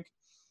 I think.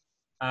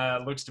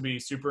 Looks to be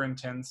super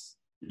intense.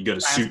 You go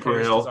to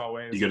super hell.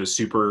 You go to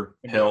super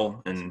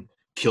hell and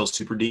kill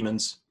super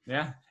demons.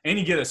 Yeah, and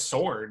you get a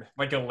sword,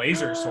 like a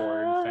laser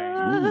sword thing.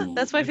 Ooh,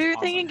 that's my favorite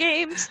thing in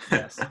games.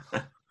 Yes.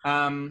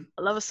 I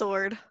love a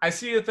sword. I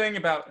see a thing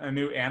about a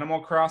new Animal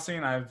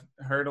Crossing. I've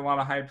heard a lot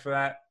of hype for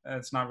that.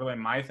 It's not really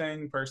my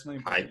thing personally,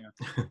 but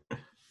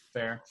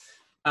there.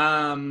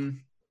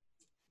 And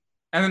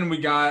then we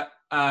got,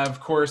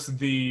 of course,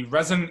 the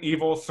Resident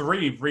Evil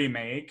 3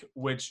 remake,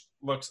 which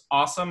looks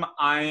awesome.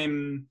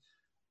 I'm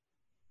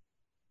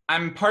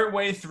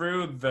partway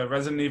through the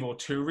Resident Evil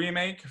 2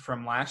 remake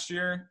from last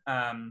year.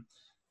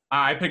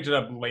 I picked it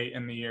up late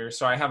in the year,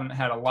 so I haven't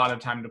had a lot of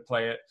time to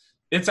play it.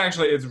 It's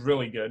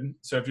really good.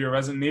 So if you're a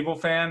Resident Evil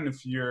fan,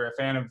 if you're a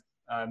fan of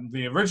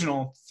the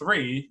original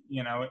 3,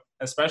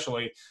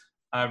 especially,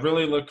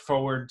 really look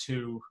forward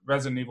to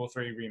Resident Evil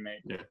 3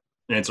 remake. Yeah,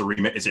 and it's a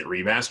remake. Is it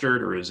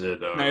remastered or is it?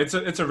 No,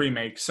 it's a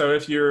remake. So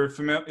if you're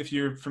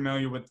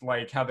familiar with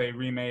like how they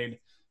remade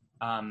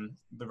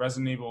the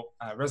Resident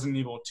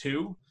Evil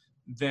 2,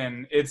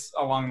 then it's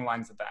along the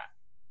lines of that.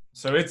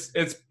 So it's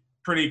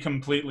pretty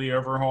completely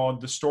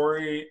overhauled. The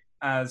story,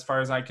 as far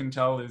as I can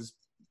tell, is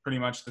pretty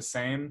much the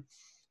same,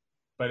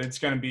 but it's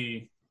going to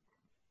be,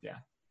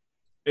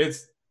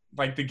 it's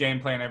like the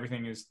gameplay and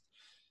everything is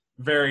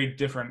very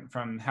different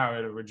from how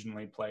it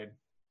originally played.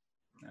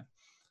 Yeah.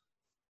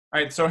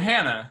 All right, so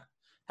Hannah,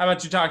 how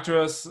about you talk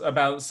to us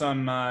about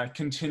some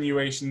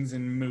continuations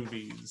in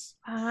movies?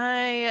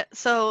 I'm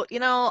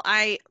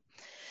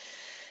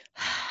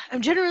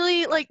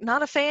generally like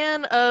not a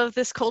fan of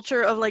this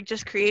culture of like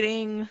just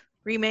creating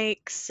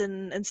remakes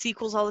and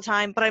sequels all the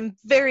time, but I'm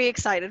very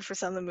excited for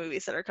some of the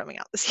movies that are coming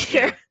out this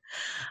year.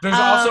 There's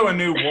also a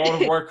new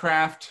World of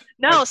Warcraft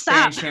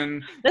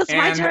expansion. That's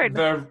my turn.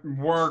 The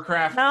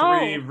Warcraft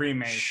 3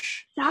 remake.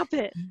 Stop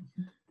it.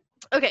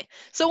 Okay,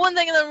 so one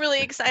thing that I'm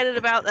really excited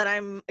about that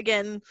I'm,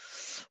 again,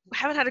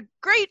 haven't had a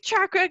great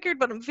track record,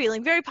 but I'm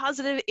feeling very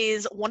positive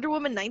is Wonder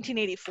Woman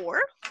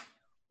 1984.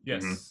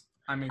 Yes,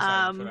 I'm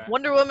excited for that.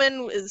 Wonder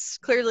Woman is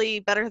clearly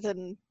better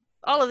than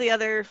all of the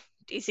other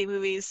DC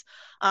movies,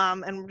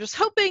 and we're just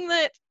hoping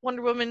that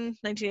Wonder Woman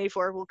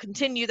 1984 will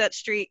continue that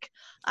streak.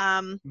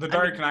 The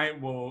Dark Knight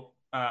will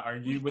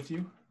argue with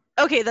you.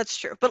 Okay, that's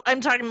true, but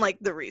I'm talking like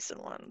the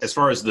recent ones. As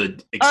far as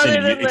the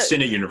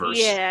extended universe.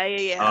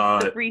 Yeah.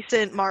 The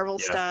recent Marvel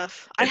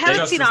stuff. I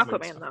haven't seen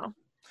Aquaman though.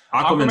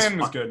 Aquaman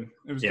was good.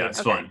 It was good. It's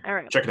fun. All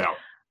right. Check it out.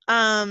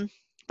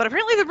 But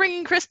apparently they're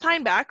bringing Chris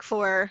Pine back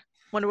for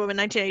Wonder Woman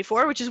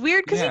 1984, which is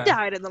weird because he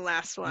died in the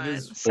last one.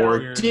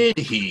 Or did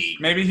he?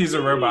 Maybe he's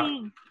a robot.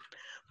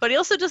 But he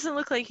also doesn't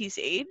look like he's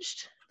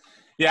aged.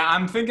 Yeah,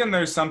 I'm thinking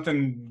there's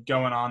something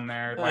going on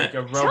there, like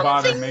a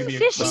robot or maybe a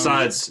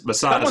clone. Besides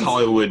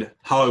Hollywood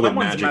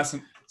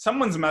magic.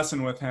 Someone's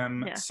messing with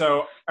him,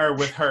 or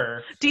with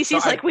her.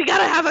 DC's like, we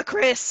gotta have a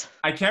Chris.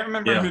 I can't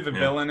remember who the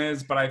villain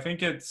is, but I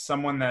think it's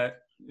someone that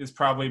is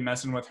probably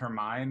messing with her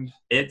mind.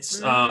 It's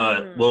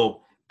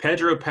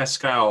Pedro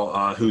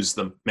Pascal, who's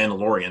the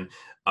Mandalorian.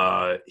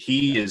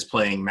 He is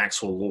playing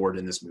Maxwell Lord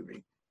in this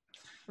movie.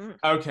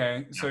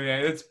 Okay, so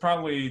it's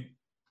probably,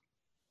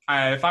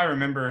 if I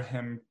remember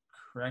him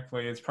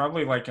correctly, it's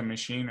probably like a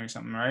machine or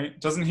something,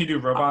 right? Doesn't he do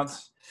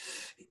robots?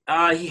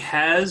 He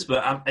has,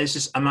 but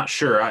I'm not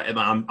sure.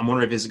 I'm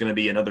wondering if this is going to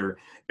be another,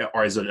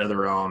 or is it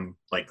another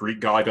like Greek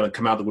guy going to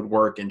come out of the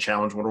woodwork and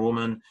challenge Wonder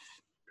Woman?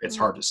 It's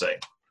hard to say.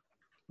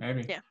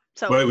 Maybe. Yeah.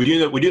 So, but we do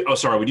know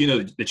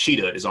the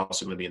cheetah is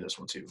also going to be in this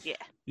one too.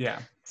 Yeah.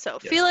 So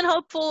feeling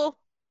hopeful.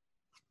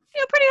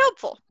 Yeah, pretty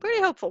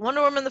hopeful.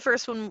 Wonder Woman, the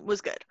first one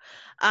was good.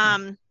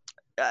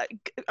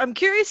 I'm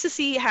curious to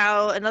see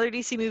how another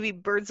DC movie,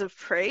 Birds of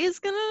Prey, is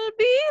gonna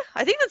be.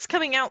 I think that's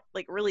coming out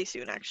like really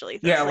soon, actually.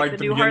 That's, like the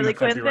new Harley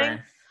Quinn thing.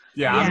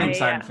 Yeah, I'm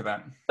excited for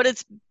that. But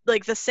it's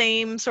like the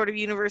same sort of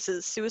universe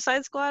as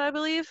Suicide Squad, I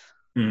believe.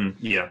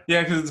 Yeah,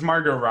 because it's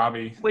Margot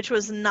Robbie, which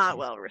was not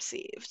well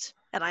received,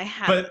 and I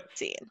haven't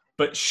seen.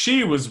 But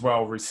she was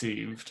well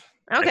received.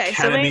 Okay,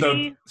 so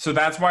maybe. So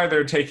that's why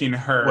they're taking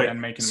her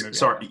and making the movie.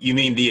 Sorry, you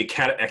mean the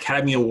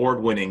Academy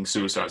Award-winning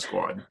Suicide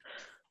Squad?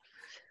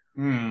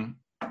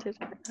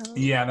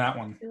 Yeah, that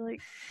one.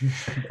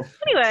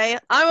 Anyway,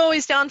 I'm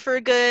always down for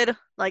a good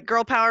like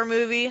girl power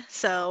movie,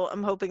 so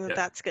I'm hoping that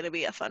that's going to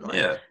be a fun one.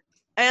 Yeah.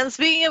 And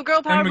speaking of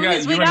girl power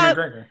movies,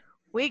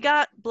 we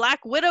got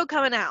Black Widow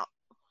coming out.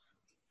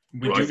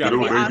 Which is going to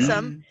be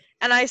awesome.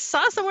 And I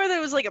saw somewhere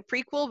there was like a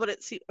prequel, but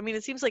it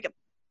seems like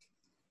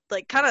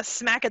kind of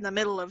smack in the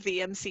middle of the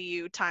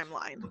MCU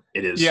timeline.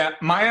 It is. Yeah,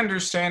 my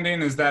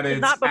understanding is that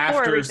it's not before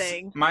after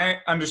everything. My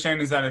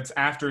understanding is that it's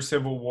after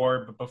Civil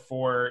War but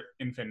before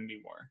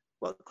Infinity War.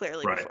 Well,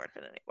 clearly before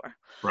Infinity War.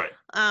 Right.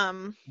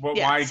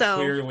 Why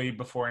clearly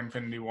before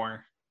Infinity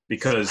War?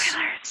 Because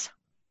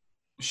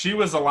she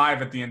was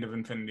alive at the end of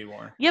Infinity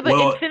War. Yeah, but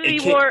Infinity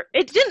War,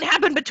 it didn't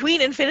happen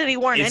between Infinity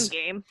War and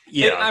Endgame.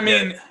 Yeah,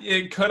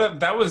 it could have.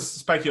 That was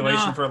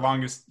speculation for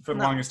the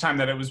longest time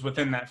that it was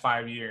within that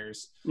 5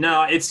 years.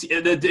 No,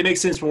 it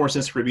makes more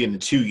sense for it being the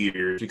 2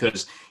 years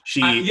because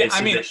I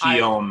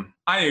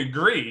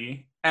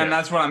agree, and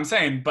that's what I'm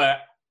saying.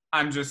 But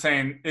I'm just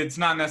saying it's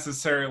not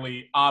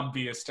necessarily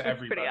obvious to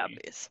everybody. Pretty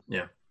obvious.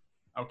 Yeah.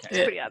 Okay. It's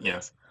pretty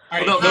obvious.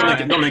 Yeah.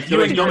 Don't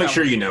make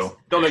sure you know.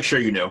 Don't make sure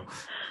you know.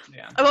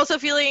 Yeah. I'm also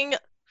feeling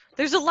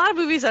there's a lot of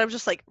movies that I'm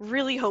just like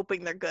really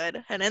hoping they're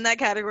good, and in that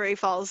category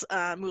falls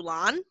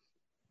Mulan,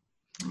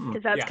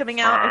 because that's coming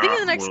out I think in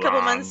the next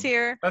couple months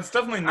here. That's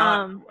definitely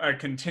not a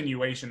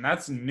continuation.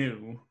 That's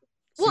new.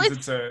 Well,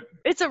 it's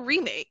a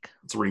remake.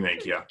 It's a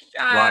remake, yeah.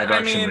 Live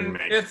action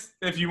remake.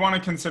 If you want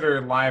to consider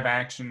a live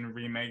action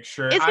remake,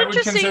 sure. It's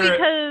interesting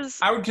because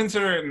I would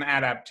consider it an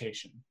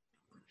adaptation.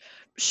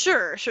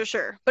 Sure.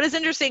 But it's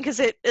interesting because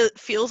it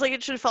feels like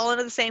it should fall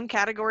into the same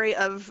category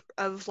of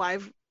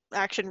live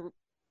action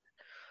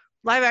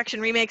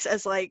remakes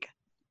as like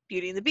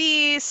Beauty and the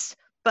Beast,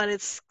 but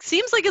it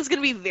seems like it's going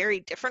to be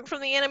very different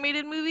from the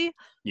animated movie.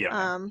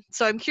 Yeah.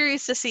 So I'm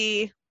curious to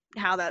see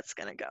how that's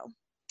going to go.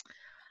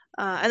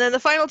 And then the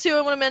final two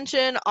I want to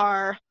mention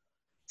are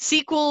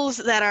sequels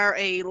that are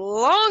a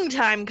long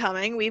time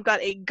coming. We've got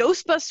a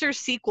Ghostbusters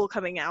sequel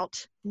coming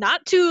out,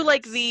 not to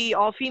like the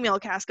all-female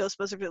cast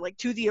Ghostbusters, but like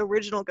to the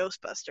original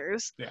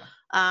Ghostbusters. Yeah.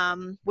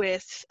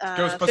 With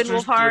Finn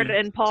Wolfhard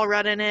and Paul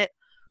Rudd in it.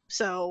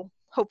 So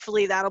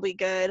hopefully that'll be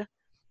good.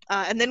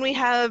 And then we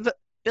have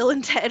Bill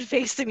and Ted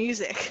Face the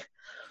Music,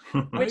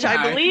 which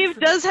I believe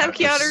does have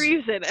Keanu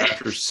Reeves in it.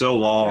 After so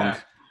long. Yeah.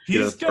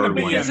 He's going to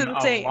be in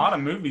insane. a lot of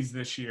movies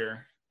this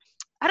year.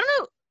 I don't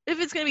know if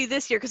it's going to be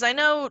this year, because I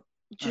know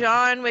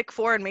John Wick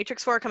 4 and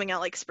Matrix 4 are coming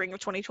out like spring of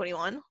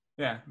 2021.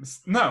 Yeah.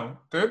 No,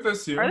 they're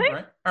this year, Are they?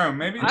 right? Oh,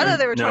 maybe. I thought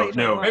they were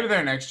 2021. No. Maybe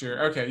they're next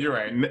year. Okay, you're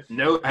right.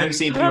 No, I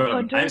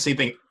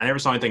never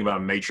saw anything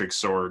about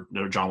Matrix or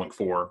John Wick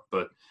 4,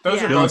 but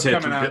those are both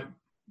coming out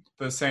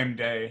the same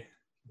day.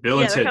 Bill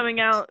and Ted, they're coming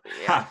out.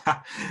 Yeah.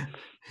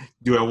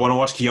 Do I want to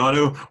watch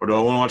Keanu or do I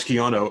want to watch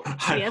Keanu?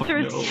 The answer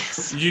is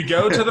yes. You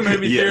go to the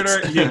movie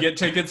theater, you get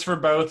tickets for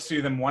both,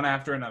 see them one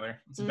after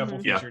another. It's a double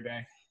feature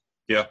day.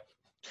 Yeah.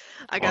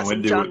 I got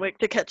some John Wick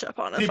to catch up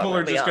on. People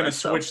are just going to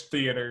switch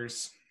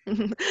theaters.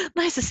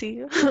 Nice to see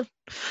you.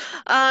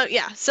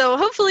 So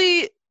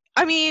hopefully,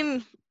 I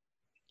mean,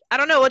 I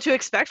don't know what to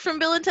expect from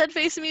Bill and Ted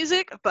Face the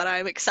Music, but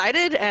I'm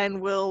excited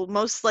and will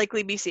most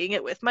likely be seeing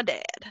it with my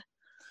dad.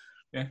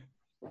 Yeah.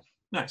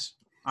 Nice.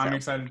 I'm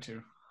excited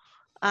too.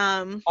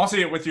 I'll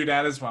see it with your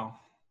dad as well.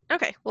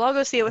 Okay, well, I'll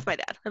go see it with my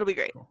dad. It'll be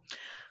great. Cool.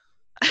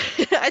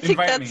 I think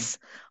that's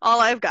all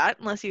I've got,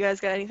 unless you guys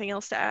got anything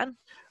else to add.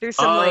 There's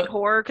some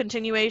horror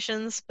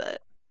continuations,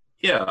 but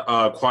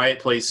Quiet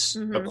Place,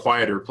 a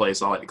quieter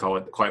place, I like to call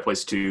it. Quiet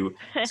Place 2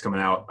 is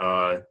coming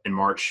out in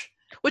March.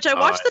 Which I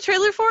watched the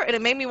trailer for, and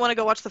it made me want to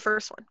go watch the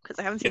first one, because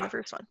I haven't seen the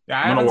first one. Yeah,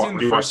 I haven't seen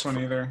the first one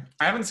either.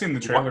 I haven't seen the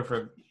trailer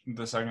for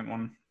the second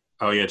one.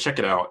 Oh yeah, check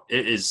it out.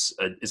 It's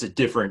a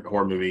different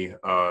horror movie,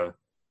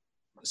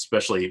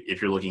 especially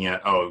if you're looking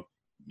at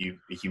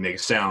if you make a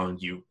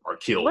sound, you are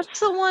killed. What's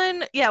the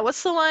one? Yeah,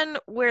 what's the one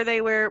where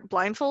they wear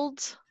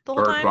blindfolds the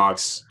whole time? Bird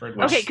Box.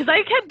 Okay, because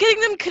I kept getting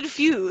them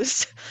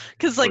confused.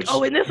 Because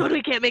in this one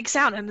we can't make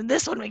sound, and in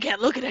this one we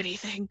can't look at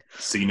anything.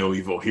 See no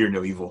evil, hear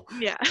no evil.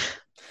 Yeah.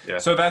 Yeah.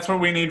 So that's what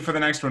we need for the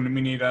next one.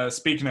 We need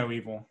Speak No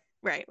Evil.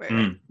 Right.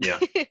 Yeah.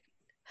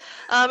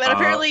 And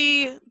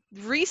apparently,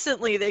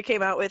 recently they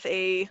came out with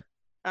a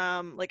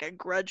a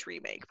Grudge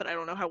remake, but I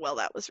don't know how well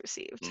that was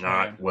received.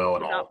 Not well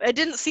at all. It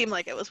didn't seem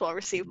like it was well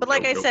received. But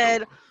like I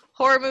said,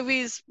 horror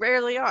movies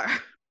rarely are.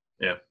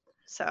 Yeah.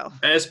 So.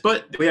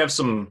 But we have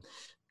some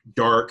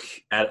dark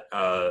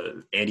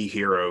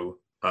anti-hero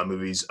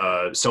movies.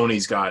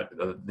 Sony's got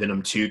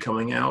Venom 2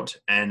 coming out,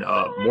 and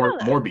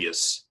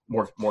Morbius.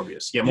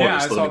 Morbius. Yeah, Morbius. Yeah,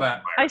 I saw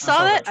that. I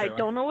saw that. I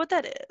don't know what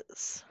that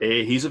is.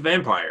 He's a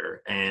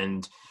vampire,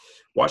 and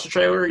watch the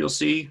trailer. You'll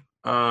see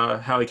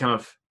how he kind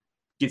of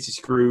gets his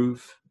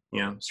groove.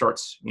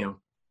 Starts.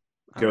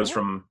 Goes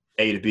from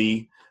A to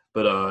B.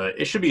 But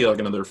it should be like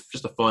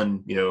just a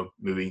fun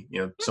movie.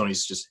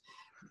 Sony's just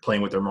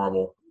playing with their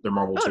Marvel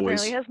toys.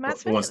 Apparently has Matt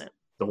Smith in it.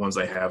 The ones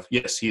they have.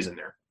 Yes, he's in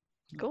there.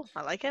 Cool.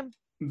 I like him.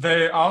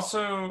 They're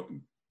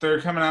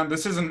coming out.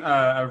 This isn't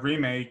a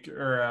remake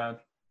or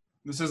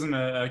this isn't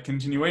a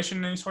continuation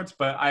of any sorts,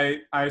 but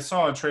I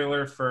saw a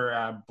trailer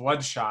for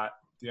Bloodshot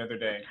the other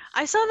day.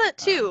 I saw that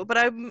too, but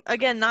I'm,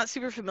 again, not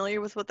super familiar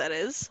with what that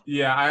is.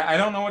 Yeah, I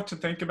don't know what to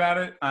think about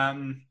it.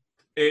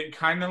 It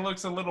kind of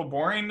looks a little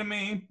boring to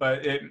me,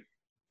 but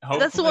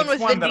that's the one with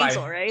Vin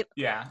Diesel, right?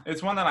 Yeah,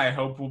 it's one that I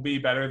hope will be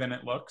better than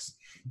it looks.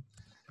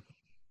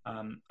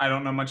 I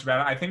don't know much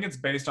about it. I think it's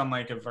based on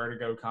a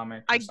Vertigo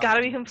comic. I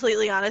gotta be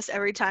completely honest.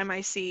 Every time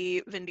I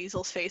see Vin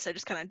Diesel's face, I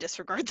just kind of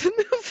disregard the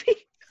movie.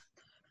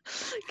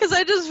 Because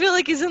I just feel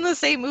like he's in the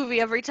same movie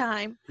every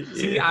time.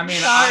 See, I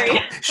mean,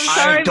 I'm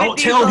sorry. Don't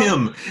tell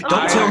him.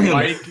 Don't tell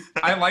him.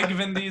 I like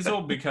Vin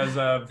Diesel because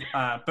of,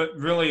 but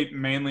really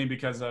mainly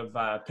because of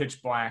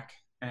Pitch Black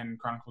and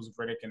Chronicles of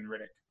Riddick and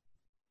Riddick.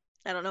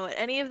 I don't know what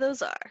any of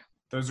those are.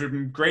 Those are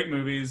great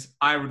movies.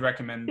 I would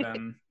recommend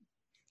them.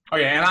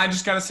 Okay, and I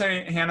just got to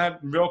say, Hannah,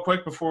 real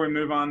quick before we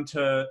move on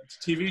to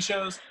TV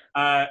shows,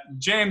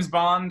 James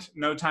Bond,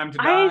 No Time to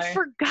Die. I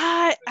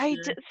forgot.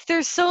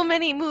 There's so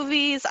many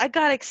movies. I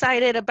got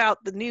excited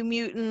about the New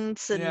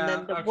Mutants and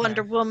then the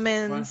Wonder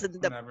Womans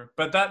and whatever.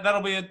 But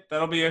that'll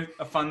be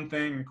a fun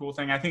thing, a cool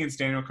thing. I think it's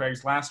Daniel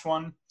Craig's last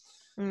one.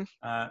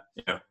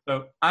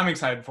 So I'm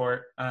excited for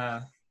it.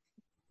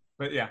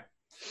 But yeah.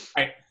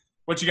 All right.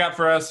 What you got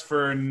for us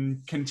for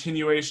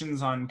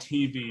continuations on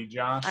TV,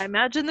 Josh? I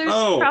imagine there's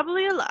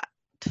probably a lot.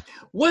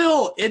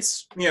 Well,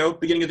 it's,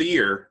 beginning of the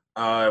year.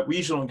 We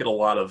usually don't get a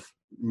lot of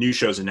new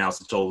shows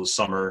announced until the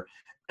summer,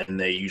 and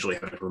they usually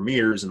have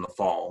premieres in the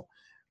fall.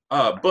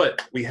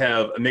 But we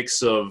have a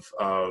mix of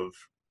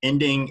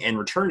ending and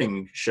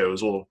returning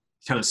shows,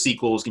 kind of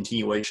sequels,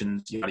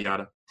 continuations,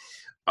 yada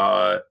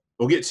yada.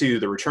 We'll get to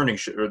the returning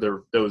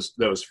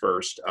those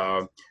first.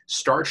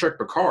 Star Trek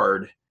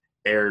Picard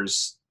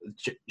airs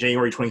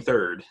January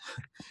 23rd,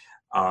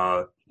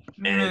 and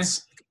it's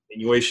a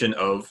continuation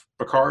of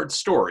Picard's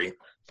story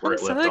where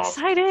it left off. I'm so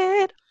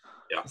excited.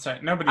 Yeah. Sorry,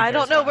 nobody. I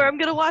don't know where I'm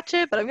gonna watch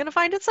it, but I'm gonna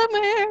find it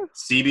somewhere.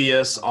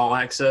 CBS All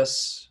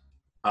Access.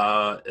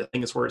 I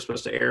think it's where it's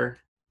supposed to air,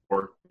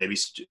 or maybe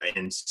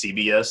in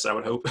CBS. I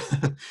would hope.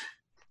 I'm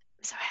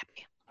so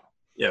happy.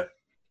 Yeah.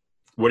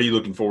 What are you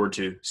looking forward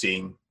to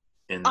seeing?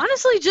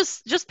 Honestly,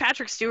 just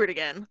Patrick Stewart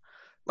again.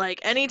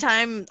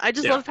 Anytime, I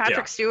just love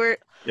Patrick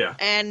Stewart. Yeah.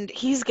 And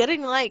he's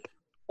getting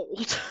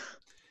old.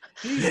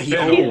 He's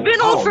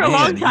been old for a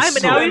long time,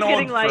 and now he's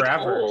getting like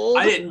old.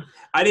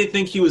 I didn't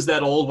think he was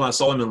that old when I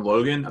saw him in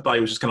Logan. I thought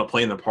he was just kind of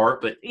playing the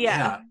part, but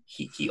yeah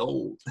he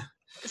old.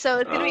 So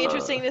it's gonna be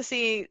interesting to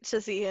see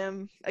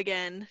him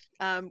again,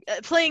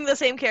 playing the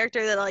same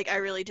character that like I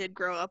really did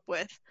grow up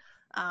with,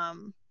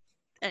 and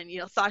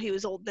thought he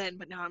was old then,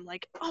 but now I'm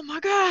like, oh my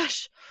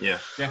gosh. Yeah.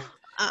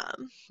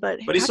 But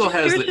he still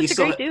has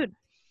dude.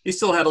 He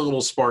still had a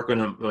little spark in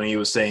him when he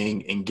was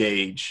saying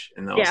engage,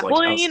 and I was like,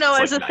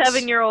 as a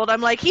 7-year-old,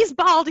 I'm like, he's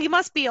bald, he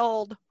must be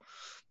old.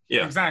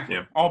 Yeah, exactly.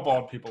 Yeah. All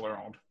bald people are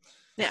old.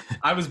 Yeah,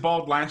 I was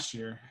bald last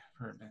year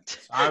for a bit. So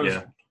I was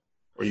old.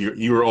 Or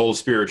you were old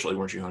spiritually,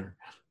 weren't you, Hunter?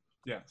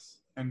 Yes,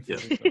 and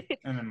physically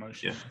and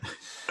emotionally.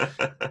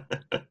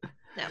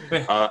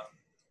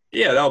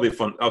 Yeah. That'll be a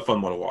fun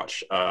one to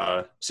watch.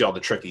 See all the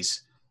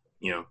Trekkies,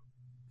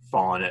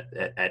 falling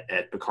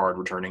at Picard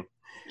returning.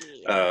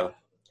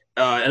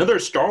 Another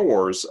Star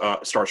Wars,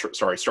 Star Trek.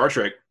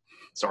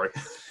 Sorry.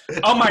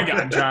 Oh my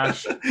God,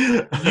 Josh! Kick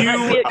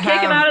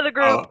him out of the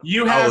group.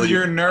 You have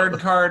your nerd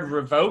card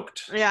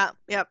revoked. Yeah.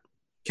 Yep.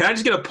 Can I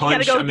just get a punch?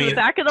 You gotta go to the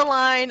back of the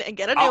line and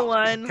get a new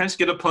one. Can I just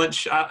get a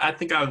punch? I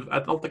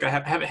don't think I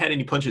haven't had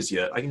any punches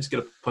yet. I can just get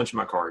a punch in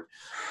my card.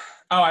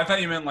 Oh, I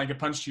thought you meant like a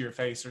punch to your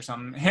face or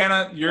something.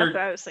 Hannah,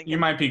 you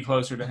might be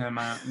closer to him.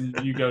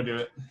 You go do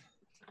it.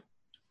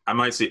 I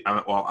might see.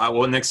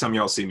 Next time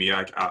y'all see me,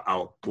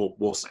 we'll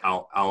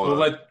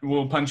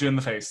punch you in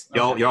the face.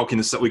 Okay. Y'all can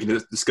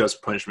discuss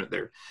punishment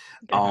there.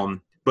 Okay.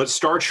 But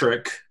Star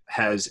Trek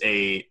has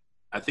a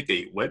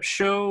web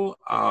show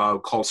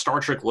called Star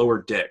Trek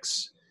Lower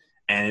Decks,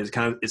 and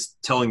it's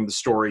telling the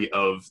story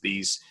of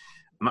these.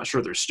 I'm not sure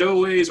if they're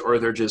stowaways or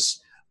they're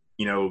just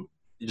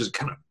just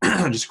kind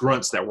of just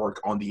grunts that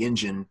work on the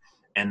engine,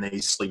 and they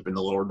sleep in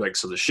the lower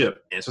decks of the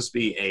ship. And it's supposed to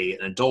be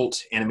an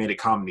adult animated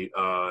comedy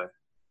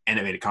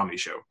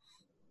show.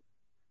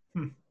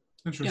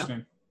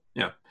 Interesting.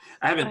 Yeah.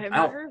 I haven't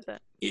heard of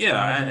that.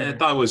 Yeah, I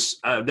thought it was.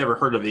 I've never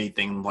heard of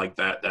anything like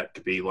that. That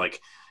could be like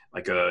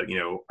a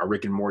a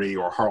Rick and Morty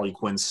or Harley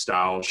Quinn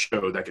style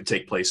show that could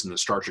take place in the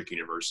Star Trek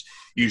universe.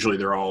 Usually,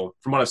 they're all,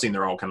 from what I've seen,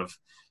 they're all kind of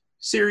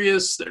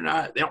serious. They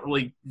don't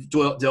really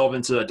delve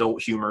into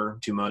adult humor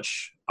too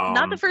much.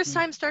 Not the first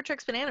time Star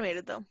Trek's been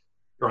animated, though.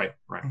 Right.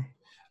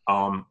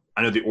 I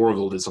know the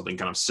Orville did something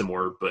kind of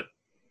similar, but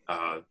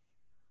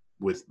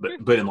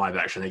in live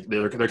action,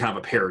 they're kind of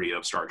a parody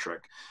of Star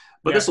Trek.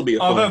 But this will be a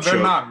fun show. Although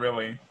they're not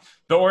really.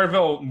 The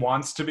Orville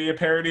wants to be a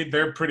parody.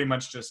 They're pretty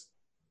much just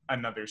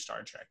another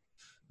Star Trek.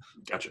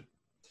 Gotcha.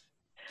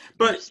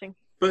 But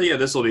yeah,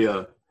 this will be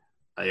a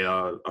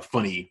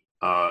funny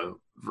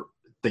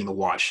thing to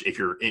watch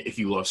if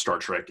you love Star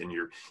Trek and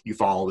you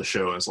follow the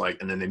show, and it's like,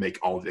 and then they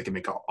can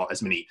make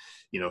as many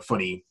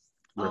funny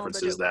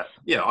references that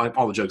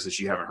all the jokes that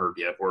you haven't heard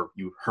yet or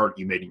you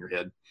made in your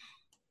head.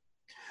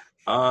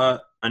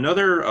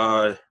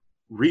 Another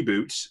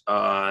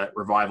reboot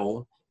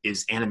revival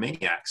is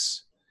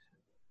Animaniacs.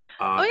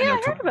 I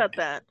heard about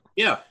that.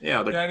 Yeah,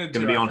 they're going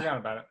to be on. I forgot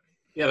about it.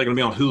 Yeah, they're going to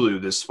be on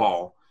Hulu this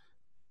fall.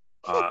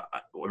 I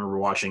remember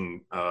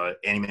watching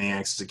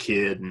Animaniacs as a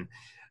kid, and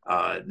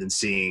then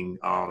seeing.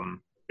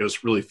 It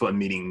was really fun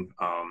meeting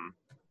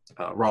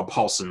Rob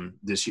Paulson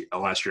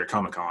last year at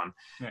Comic-Con.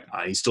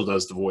 Yeah. He still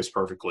does the voice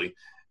perfectly,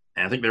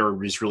 and I think they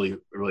were just really,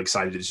 really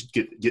excited to just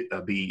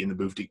be in the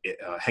booth,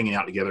 hanging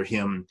out together,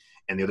 him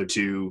and the other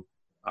two,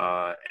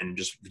 and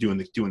just doing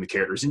the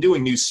characters and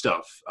doing new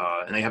stuff.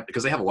 And they have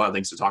a lot of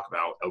things to talk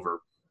about over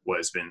what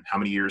has been how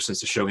many years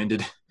since the show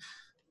ended.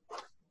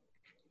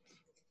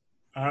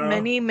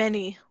 Many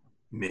moons.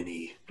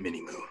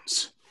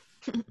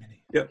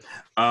 Yep.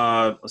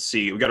 Let's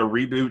see. We got a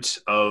reboot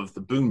of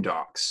the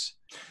Boondocks,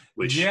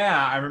 which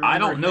I remember. I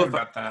don't know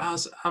about that.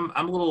 I'm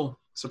a little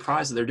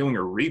surprised that they're doing a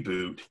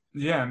reboot.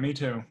 Yeah, me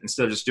too.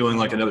 Instead of just doing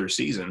like another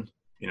season.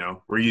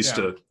 We're used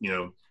to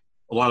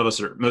most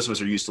of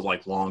us are used to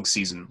like long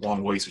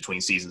waits between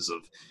seasons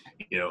of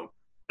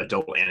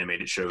adult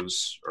animated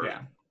shows or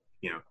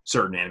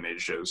certain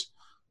animated shows.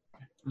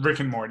 Rick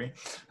and Morty.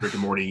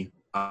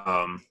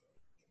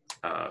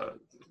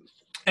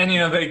 And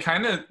they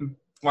kind of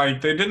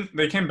like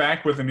they came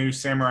back with a new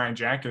Samurai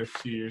Jack a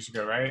few years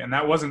ago, right? And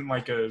that wasn't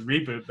like a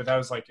reboot, but that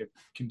was like a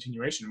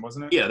continuation,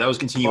 wasn't it? Yeah, that was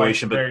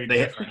continuation, but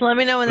just let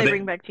me know when they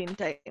bring back Teen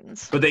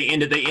Titans. But they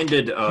ended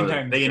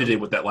it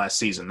with that last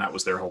season. That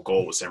was their whole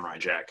goal with Samurai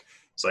Jack.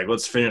 It's like,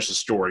 let's finish the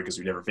story because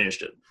we never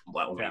finished it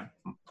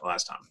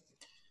last time.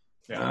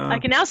 Yeah. I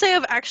can now say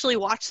I've actually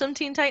watched some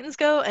Teen Titans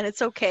Go, and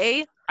it's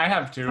okay. I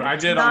have too. I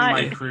did on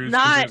my cruise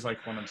because it was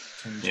like one of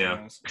 10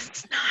 channels.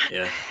 It's not.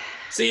 Yeah.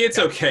 See, it's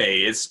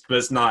okay. But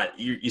it's not.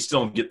 You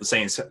still don't get the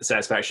same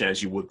satisfaction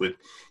as you would with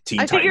Teen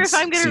Titans. I figure if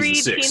I'm going to read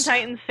 6. Teen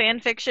Titans fan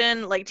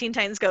fiction, like Teen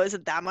Titans Go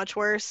isn't that much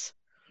worse.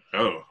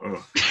 Oh.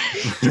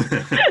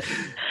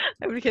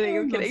 I'm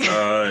kidding.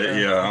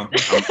 Yeah.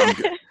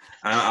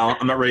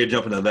 I'm not ready to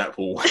jump into that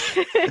pool.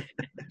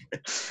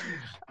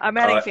 I'm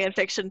adding fan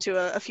fiction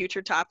to a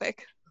future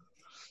topic.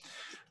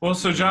 Well,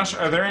 so Josh,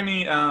 are there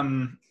any?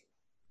 I'm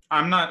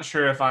not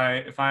sure if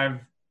I've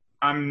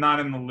I'm not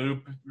in the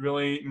loop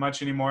really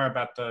much anymore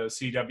about the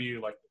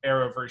CW like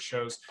Arrowverse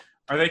shows.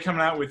 Are they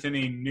coming out with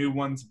any new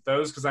ones of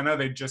those? Because I know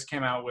they just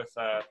came out with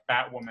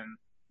Batwoman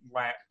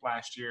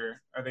last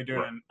year. Are they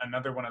doing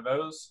another one of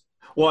those?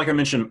 Well, like I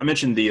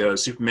mentioned the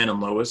Superman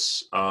and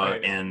Lois,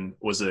 and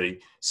was a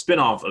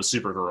spinoff of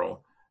Supergirl,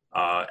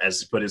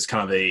 but it's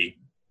kind of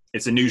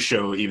it's a new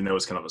show, even though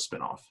it's kind of a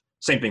spinoff.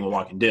 Same thing with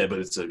Walking Dead, but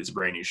it's a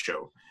brand new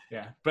show.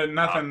 Yeah, but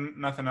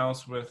nothing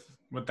else with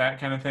that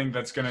kind of thing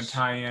that's going to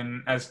tie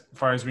in, as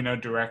far as we know,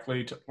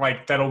 directly to,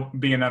 like, that'll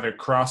be another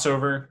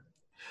crossover.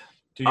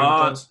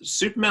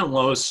 Superman and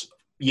Lois,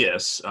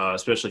 yes,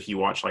 especially if you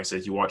watch, like I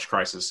said, you watch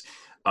Crisis.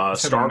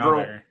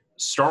 Stargirl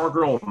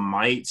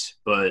might,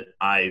 but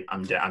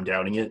I'm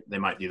doubting it. They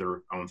might do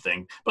their own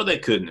thing, but they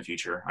could in the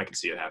future. I can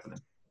see it happening.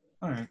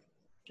 All right.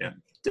 Yeah,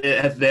 they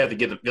have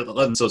to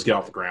let themselves get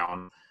off the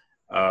ground.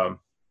 Sorry,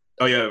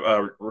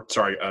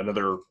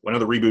 another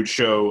reboot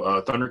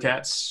show,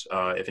 Thundercats.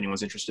 If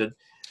anyone's interested,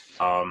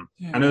 I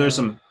know there's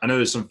some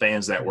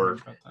fans that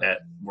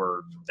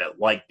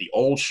liked the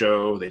old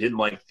show. They didn't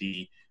like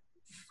the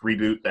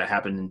reboot that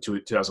happened in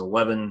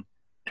 2011,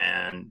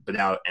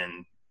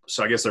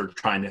 so I guess they're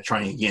trying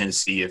again to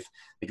see if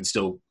they can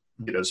still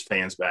get those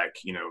fans back,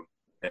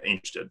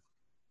 interested.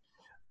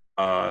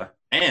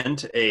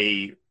 And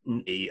a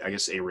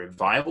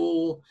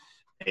revival,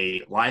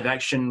 a live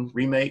action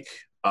remake,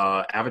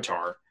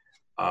 Avatar,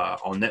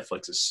 on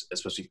Netflix,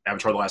 especially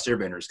Avatar: The Last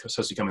Airbender is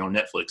supposed to be coming on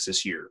Netflix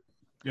this year.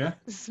 Yeah,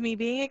 this is me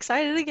being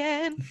excited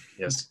again.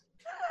 Yes,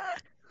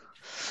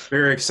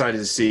 very excited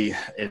to see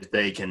if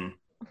they can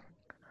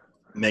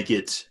make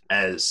it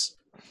as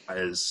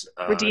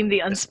redeem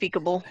the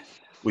unspeakable.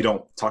 We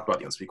don't talk about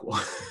the unspeakable.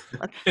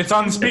 It's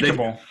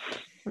unspeakable.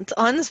 It's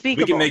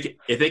unspeakable.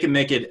 If they can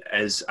make it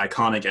as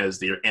iconic as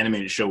the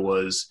animated show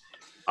was,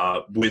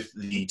 with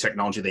the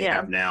technology they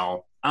have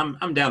now,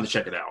 I'm down to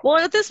check it out. Well,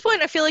 at this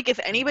point, I feel like if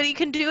anybody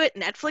can do it,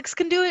 Netflix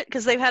can do it,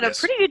 because they've had a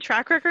pretty good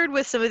track record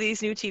with some of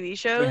these new TV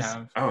shows.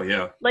 Oh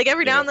yeah. Like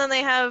every now and then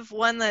they have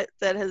one that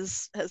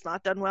has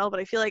not done well, but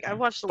I feel like I've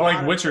watched a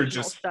lot of Witcher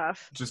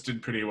stuff. just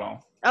did pretty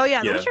well. Oh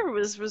yeah, The Witcher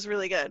was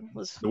really good.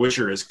 The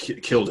Witcher has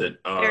killed it.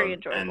 Very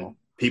enjoyable. And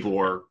people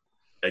are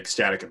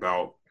ecstatic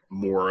about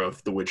more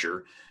of The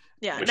Witcher.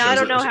 Yeah. Now I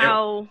don't know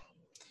how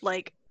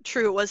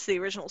true it was to the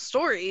original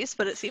stories,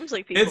 but it seems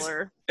like people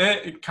are.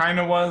 It kind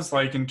of was,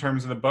 like, in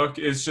terms of the book.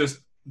 It's just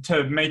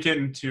to make it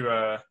into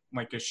a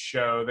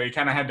show, they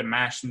kind of had to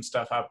mash some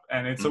stuff up,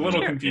 and it's a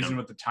little confusing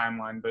with the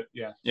timeline. But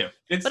yeah.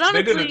 But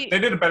honestly, they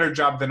did a better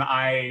job than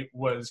I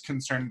was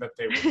concerned that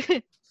they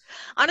would.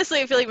 Honestly,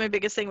 I feel like my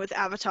biggest thing with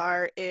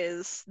Avatar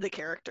is the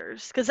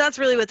characters, because that's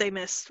really what they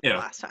missed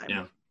last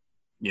time.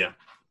 Yeah.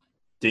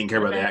 Didn't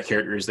care about the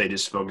characters. They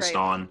just focused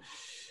on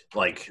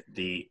like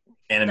the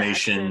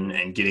animation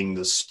and getting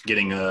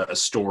a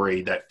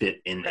story that fit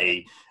in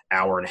a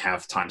hour and a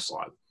half time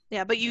slot.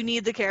 Yeah, but you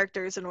need the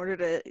characters in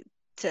order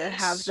to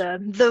have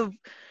the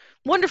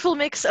wonderful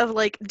mix of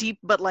like deep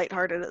but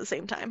lighthearted at the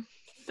same time.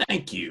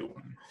 Thank you.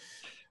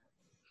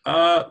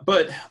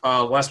 But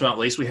last but not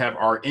least, we have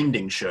our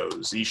ending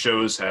shows. These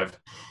shows have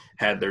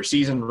had their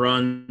season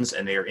runs,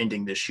 and they are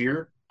ending this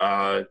year.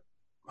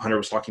 Hunter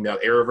was talking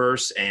about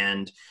Arrowverse,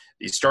 and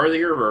the start of the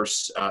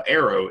Arrowverse,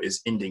 Arrow,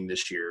 is ending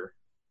this year.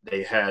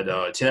 They had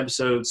 10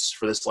 episodes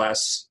for this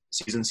last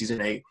season,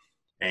 season 8,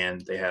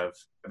 and they have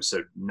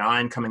episode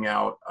 9 coming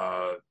out,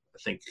 I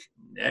think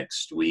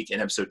next week,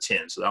 and episode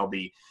 10. So that'll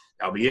be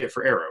it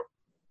for Arrow.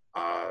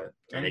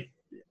 And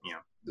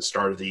the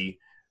start of the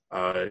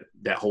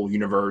that whole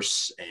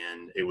universe,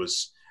 and it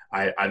was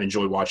I've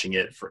enjoyed watching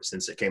it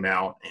since it came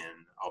out,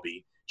 and I'll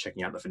be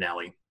checking out the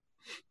finale.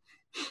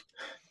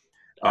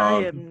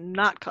 I am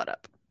not caught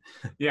up.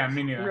 Yeah,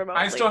 me neither. Remotely.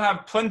 I still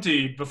have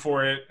plenty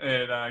before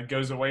it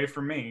goes away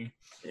for me.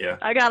 Yeah,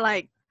 I got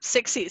like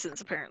 6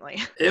 seasons apparently.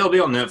 It'll be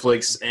on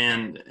Netflix,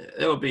 and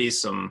there'll be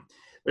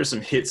there's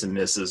some hits and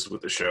misses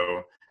with the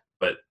show,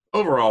 but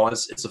overall,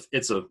 it's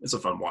a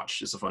fun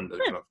watch. It's a fun to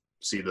kind of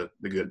see the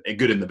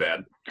good and the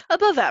bad.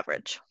 Above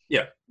average.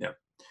 Yeah.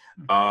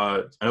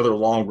 Another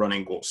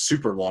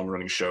super long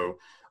running show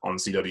on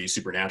CW,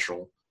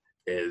 Supernatural,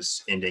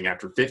 is ending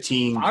after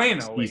 15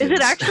 Finally. seasons. Is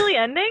it actually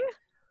ending?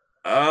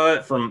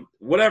 From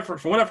what I've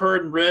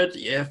heard and read,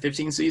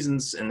 15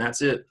 seasons, and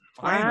that's it.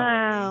 Finally.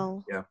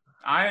 Wow. Yeah.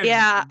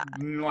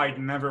 I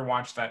never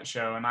watched that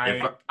show, and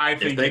I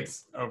think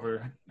it's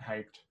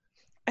overhyped.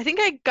 I think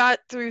I got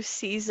through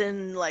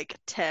season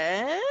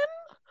 10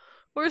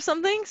 or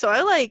something. So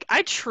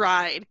I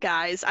tried,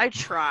 guys. I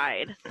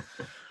tried.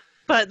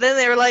 But then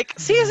they were like,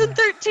 season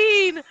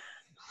 13.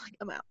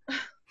 I'm out.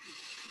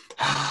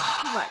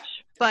 Too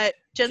much. But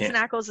Jensen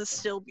Ackles is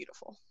still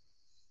beautiful.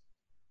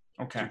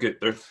 Okay. They're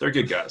good. They're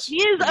good guys.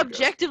 He is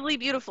objectively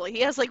beautiful.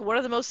 He has one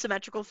of the most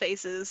symmetrical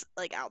faces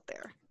out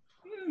there.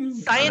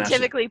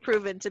 Scientifically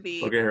proven to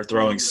be. Look at her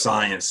throwing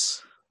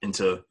science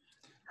into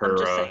her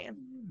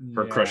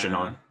crushing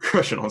on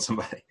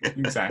somebody.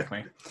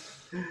 Exactly.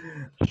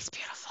 He's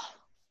beautiful.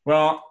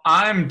 Well,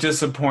 I'm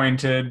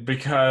disappointed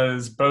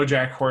because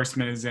BoJack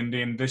Horseman is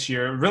ending this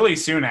year, really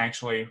soon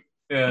actually.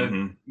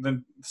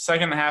 The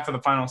second half of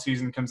the final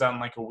season comes out in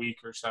like a week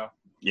or so.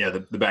 Yeah,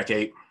 the back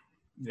 8.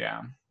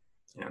 Yeah.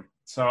 Yeah.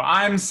 So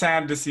I'm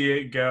sad to see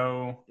it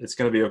go. It's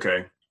gonna be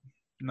okay.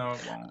 No,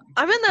 it won't.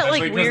 I'm in that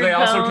like weird because they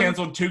also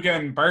canceled Tuca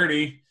and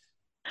Birdie.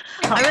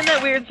 I'm in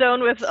that weird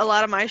zone with a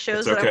lot of my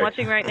shows that I'm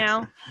watching right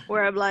now,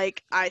 where I'm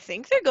like, I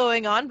think they're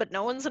going on, but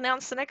no one's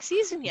announced the next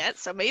season yet.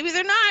 So maybe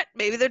they're not.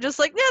 Maybe they're just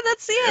like, yeah,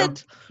 that's the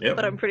end. Yep.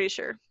 But I'm pretty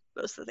sure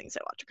most of the things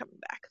I watch are coming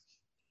back.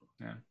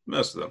 Yeah,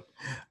 most of them.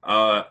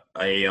 On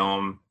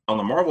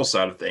the Marvel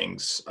side of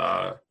things,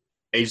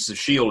 Agents of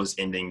S.H.I.E.L.D. is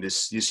ending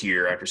this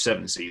year after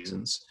 7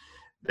 seasons.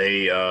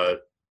 They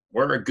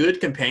were a good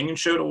companion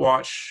show to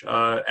watch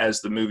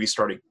as the movie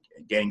started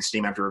gaining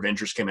steam after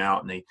Avengers came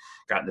out, and they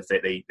got into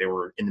they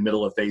were in the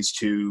middle of phase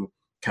 2,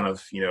 kind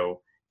of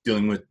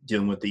dealing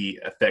with the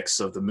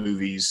effects of the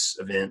movie's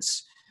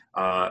events.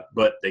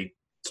 But they,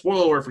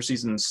 spoiler alert for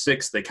season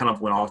 6, they kind of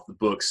went off the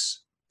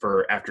books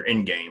for after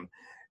Endgame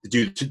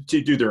to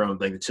do their own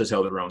thing, to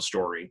tell their own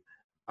story.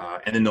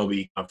 And then they'll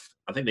be, I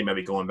think they might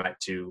be going back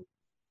to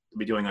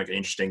be doing like an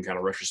interesting kind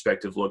of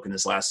retrospective look in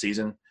this last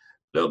season.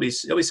 It'll be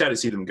sad to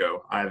see them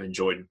go. I have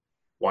enjoyed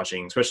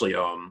watching, especially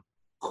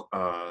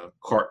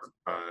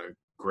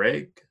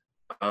Greg,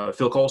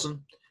 Phil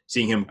Coulson,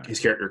 seeing his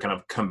character kind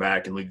of come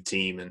back and lead the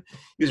team, and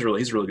he's a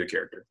really good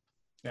character.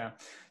 Yeah.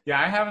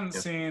 I haven't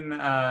seen.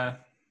 I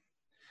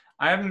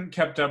haven't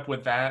kept up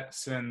with that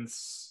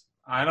since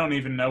I don't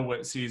even know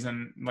what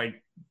season,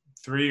 like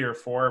 3 or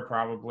 4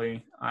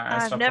 probably.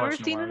 I've never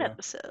seen an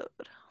episode.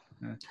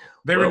 Yeah.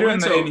 They were doing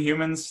the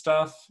Inhumans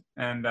stuff,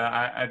 and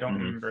I don't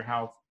remember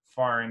how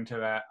far into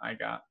that I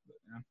got.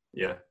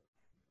 Yeah.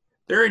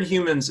 Their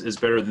Inhumans is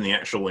better than the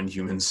actual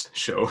Inhumans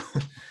show.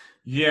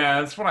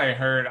 Yeah, that's what I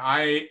heard.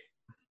 I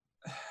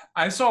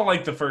saw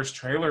like the first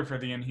trailer for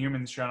the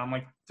Inhumans show, and I'm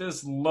like,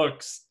 this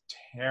looks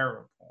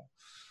terrible.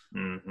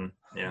 Mm-hmm.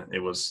 Yeah, it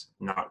was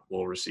not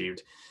well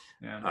received.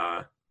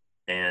 Yeah.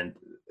 And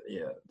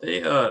yeah,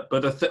 they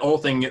but the whole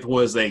thing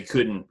was they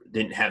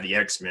didn't have the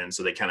X-Men,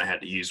 so they kind of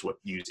had to use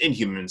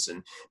Inhumans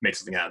and make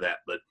something out of that.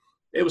 But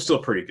it was still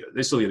pretty good.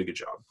 They still did a good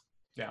job.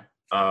 Yeah.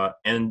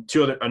 And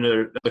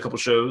another couple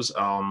shows.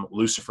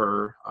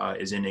 Lucifer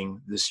is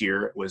ending this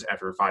year. It was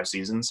after 5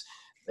 seasons.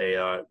 They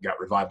got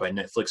revived by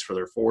Netflix for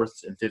their 4th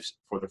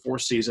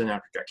season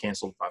after it got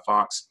canceled by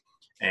Fox.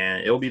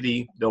 And it'll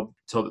be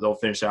they'll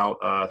finish out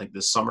I think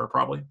this summer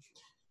probably.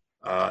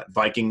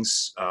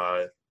 Vikings,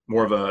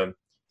 more of a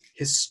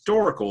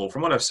historical,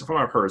 from what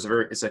I've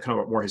heard, it's a kind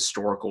of a more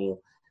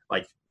historical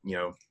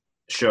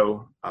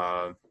show.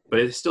 But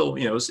it's still,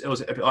 it was a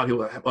lot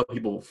of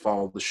people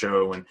followed the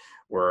show and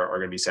are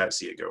going to be sad to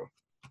see it go.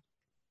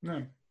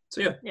 No.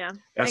 So yeah.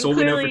 That's all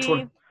we know for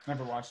 20.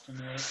 Never watched any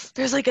of it.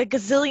 There's like a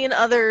gazillion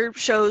other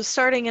shows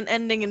starting and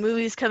ending and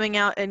movies coming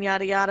out and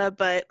yada yada,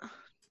 but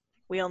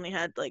we only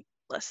had like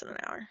less than an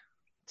hour,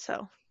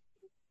 so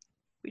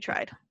we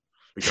tried.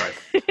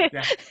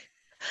 Yeah.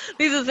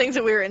 These are the things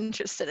that we were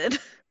interested in.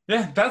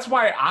 Yeah, that's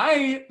why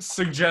I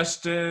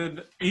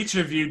suggested each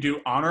of you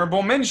do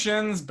honorable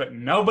mentions, but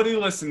nobody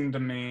listened to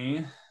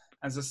me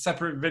as a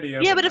separate video.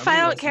 Yeah, but if I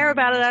don't care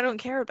about it, I don't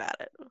care about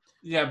it.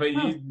 Yeah, but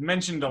you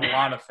mentioned a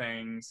lot of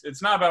things.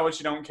 It's not about what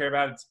you don't care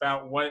about. It's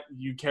about what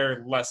you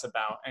care less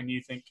about and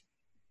you think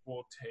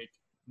will take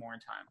more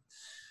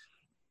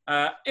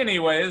time.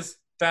 Anyways,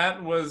 that's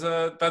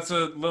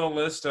a little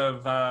list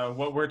of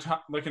what we're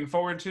looking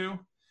forward to.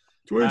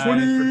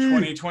 2020. For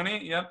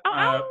 2020, yep.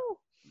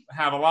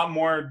 Have a lot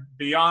more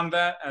beyond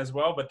that as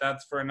well, but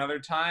that's for another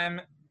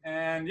time.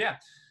 And yeah,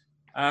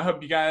 I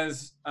hope you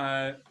guys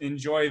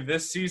enjoy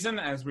this season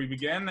as we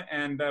begin,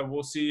 and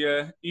we'll see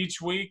you each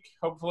week,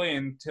 hopefully,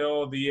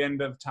 until the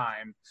end of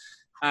time.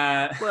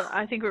 Well,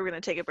 I think we're going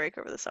to take a break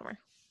over the summer.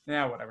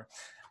 Yeah, whatever.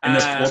 And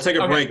we'll take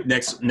a break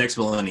next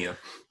millennia.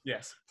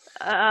 Yes.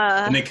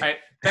 Thanks,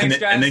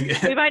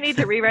 guys. We might need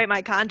to rewrite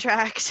my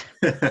contract.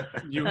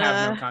 You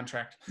have no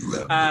contract.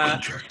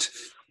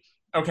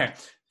 Okay.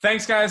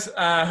 Thanks, guys.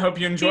 Hope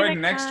you enjoyed.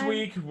 Next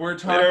week, we're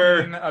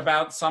talking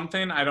about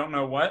something. I don't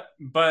know what,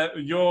 but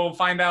you'll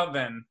find out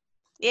then.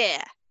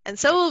 Yeah, and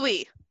so will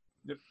we.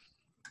 Yep.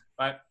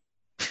 Bye.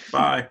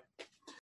 Bye.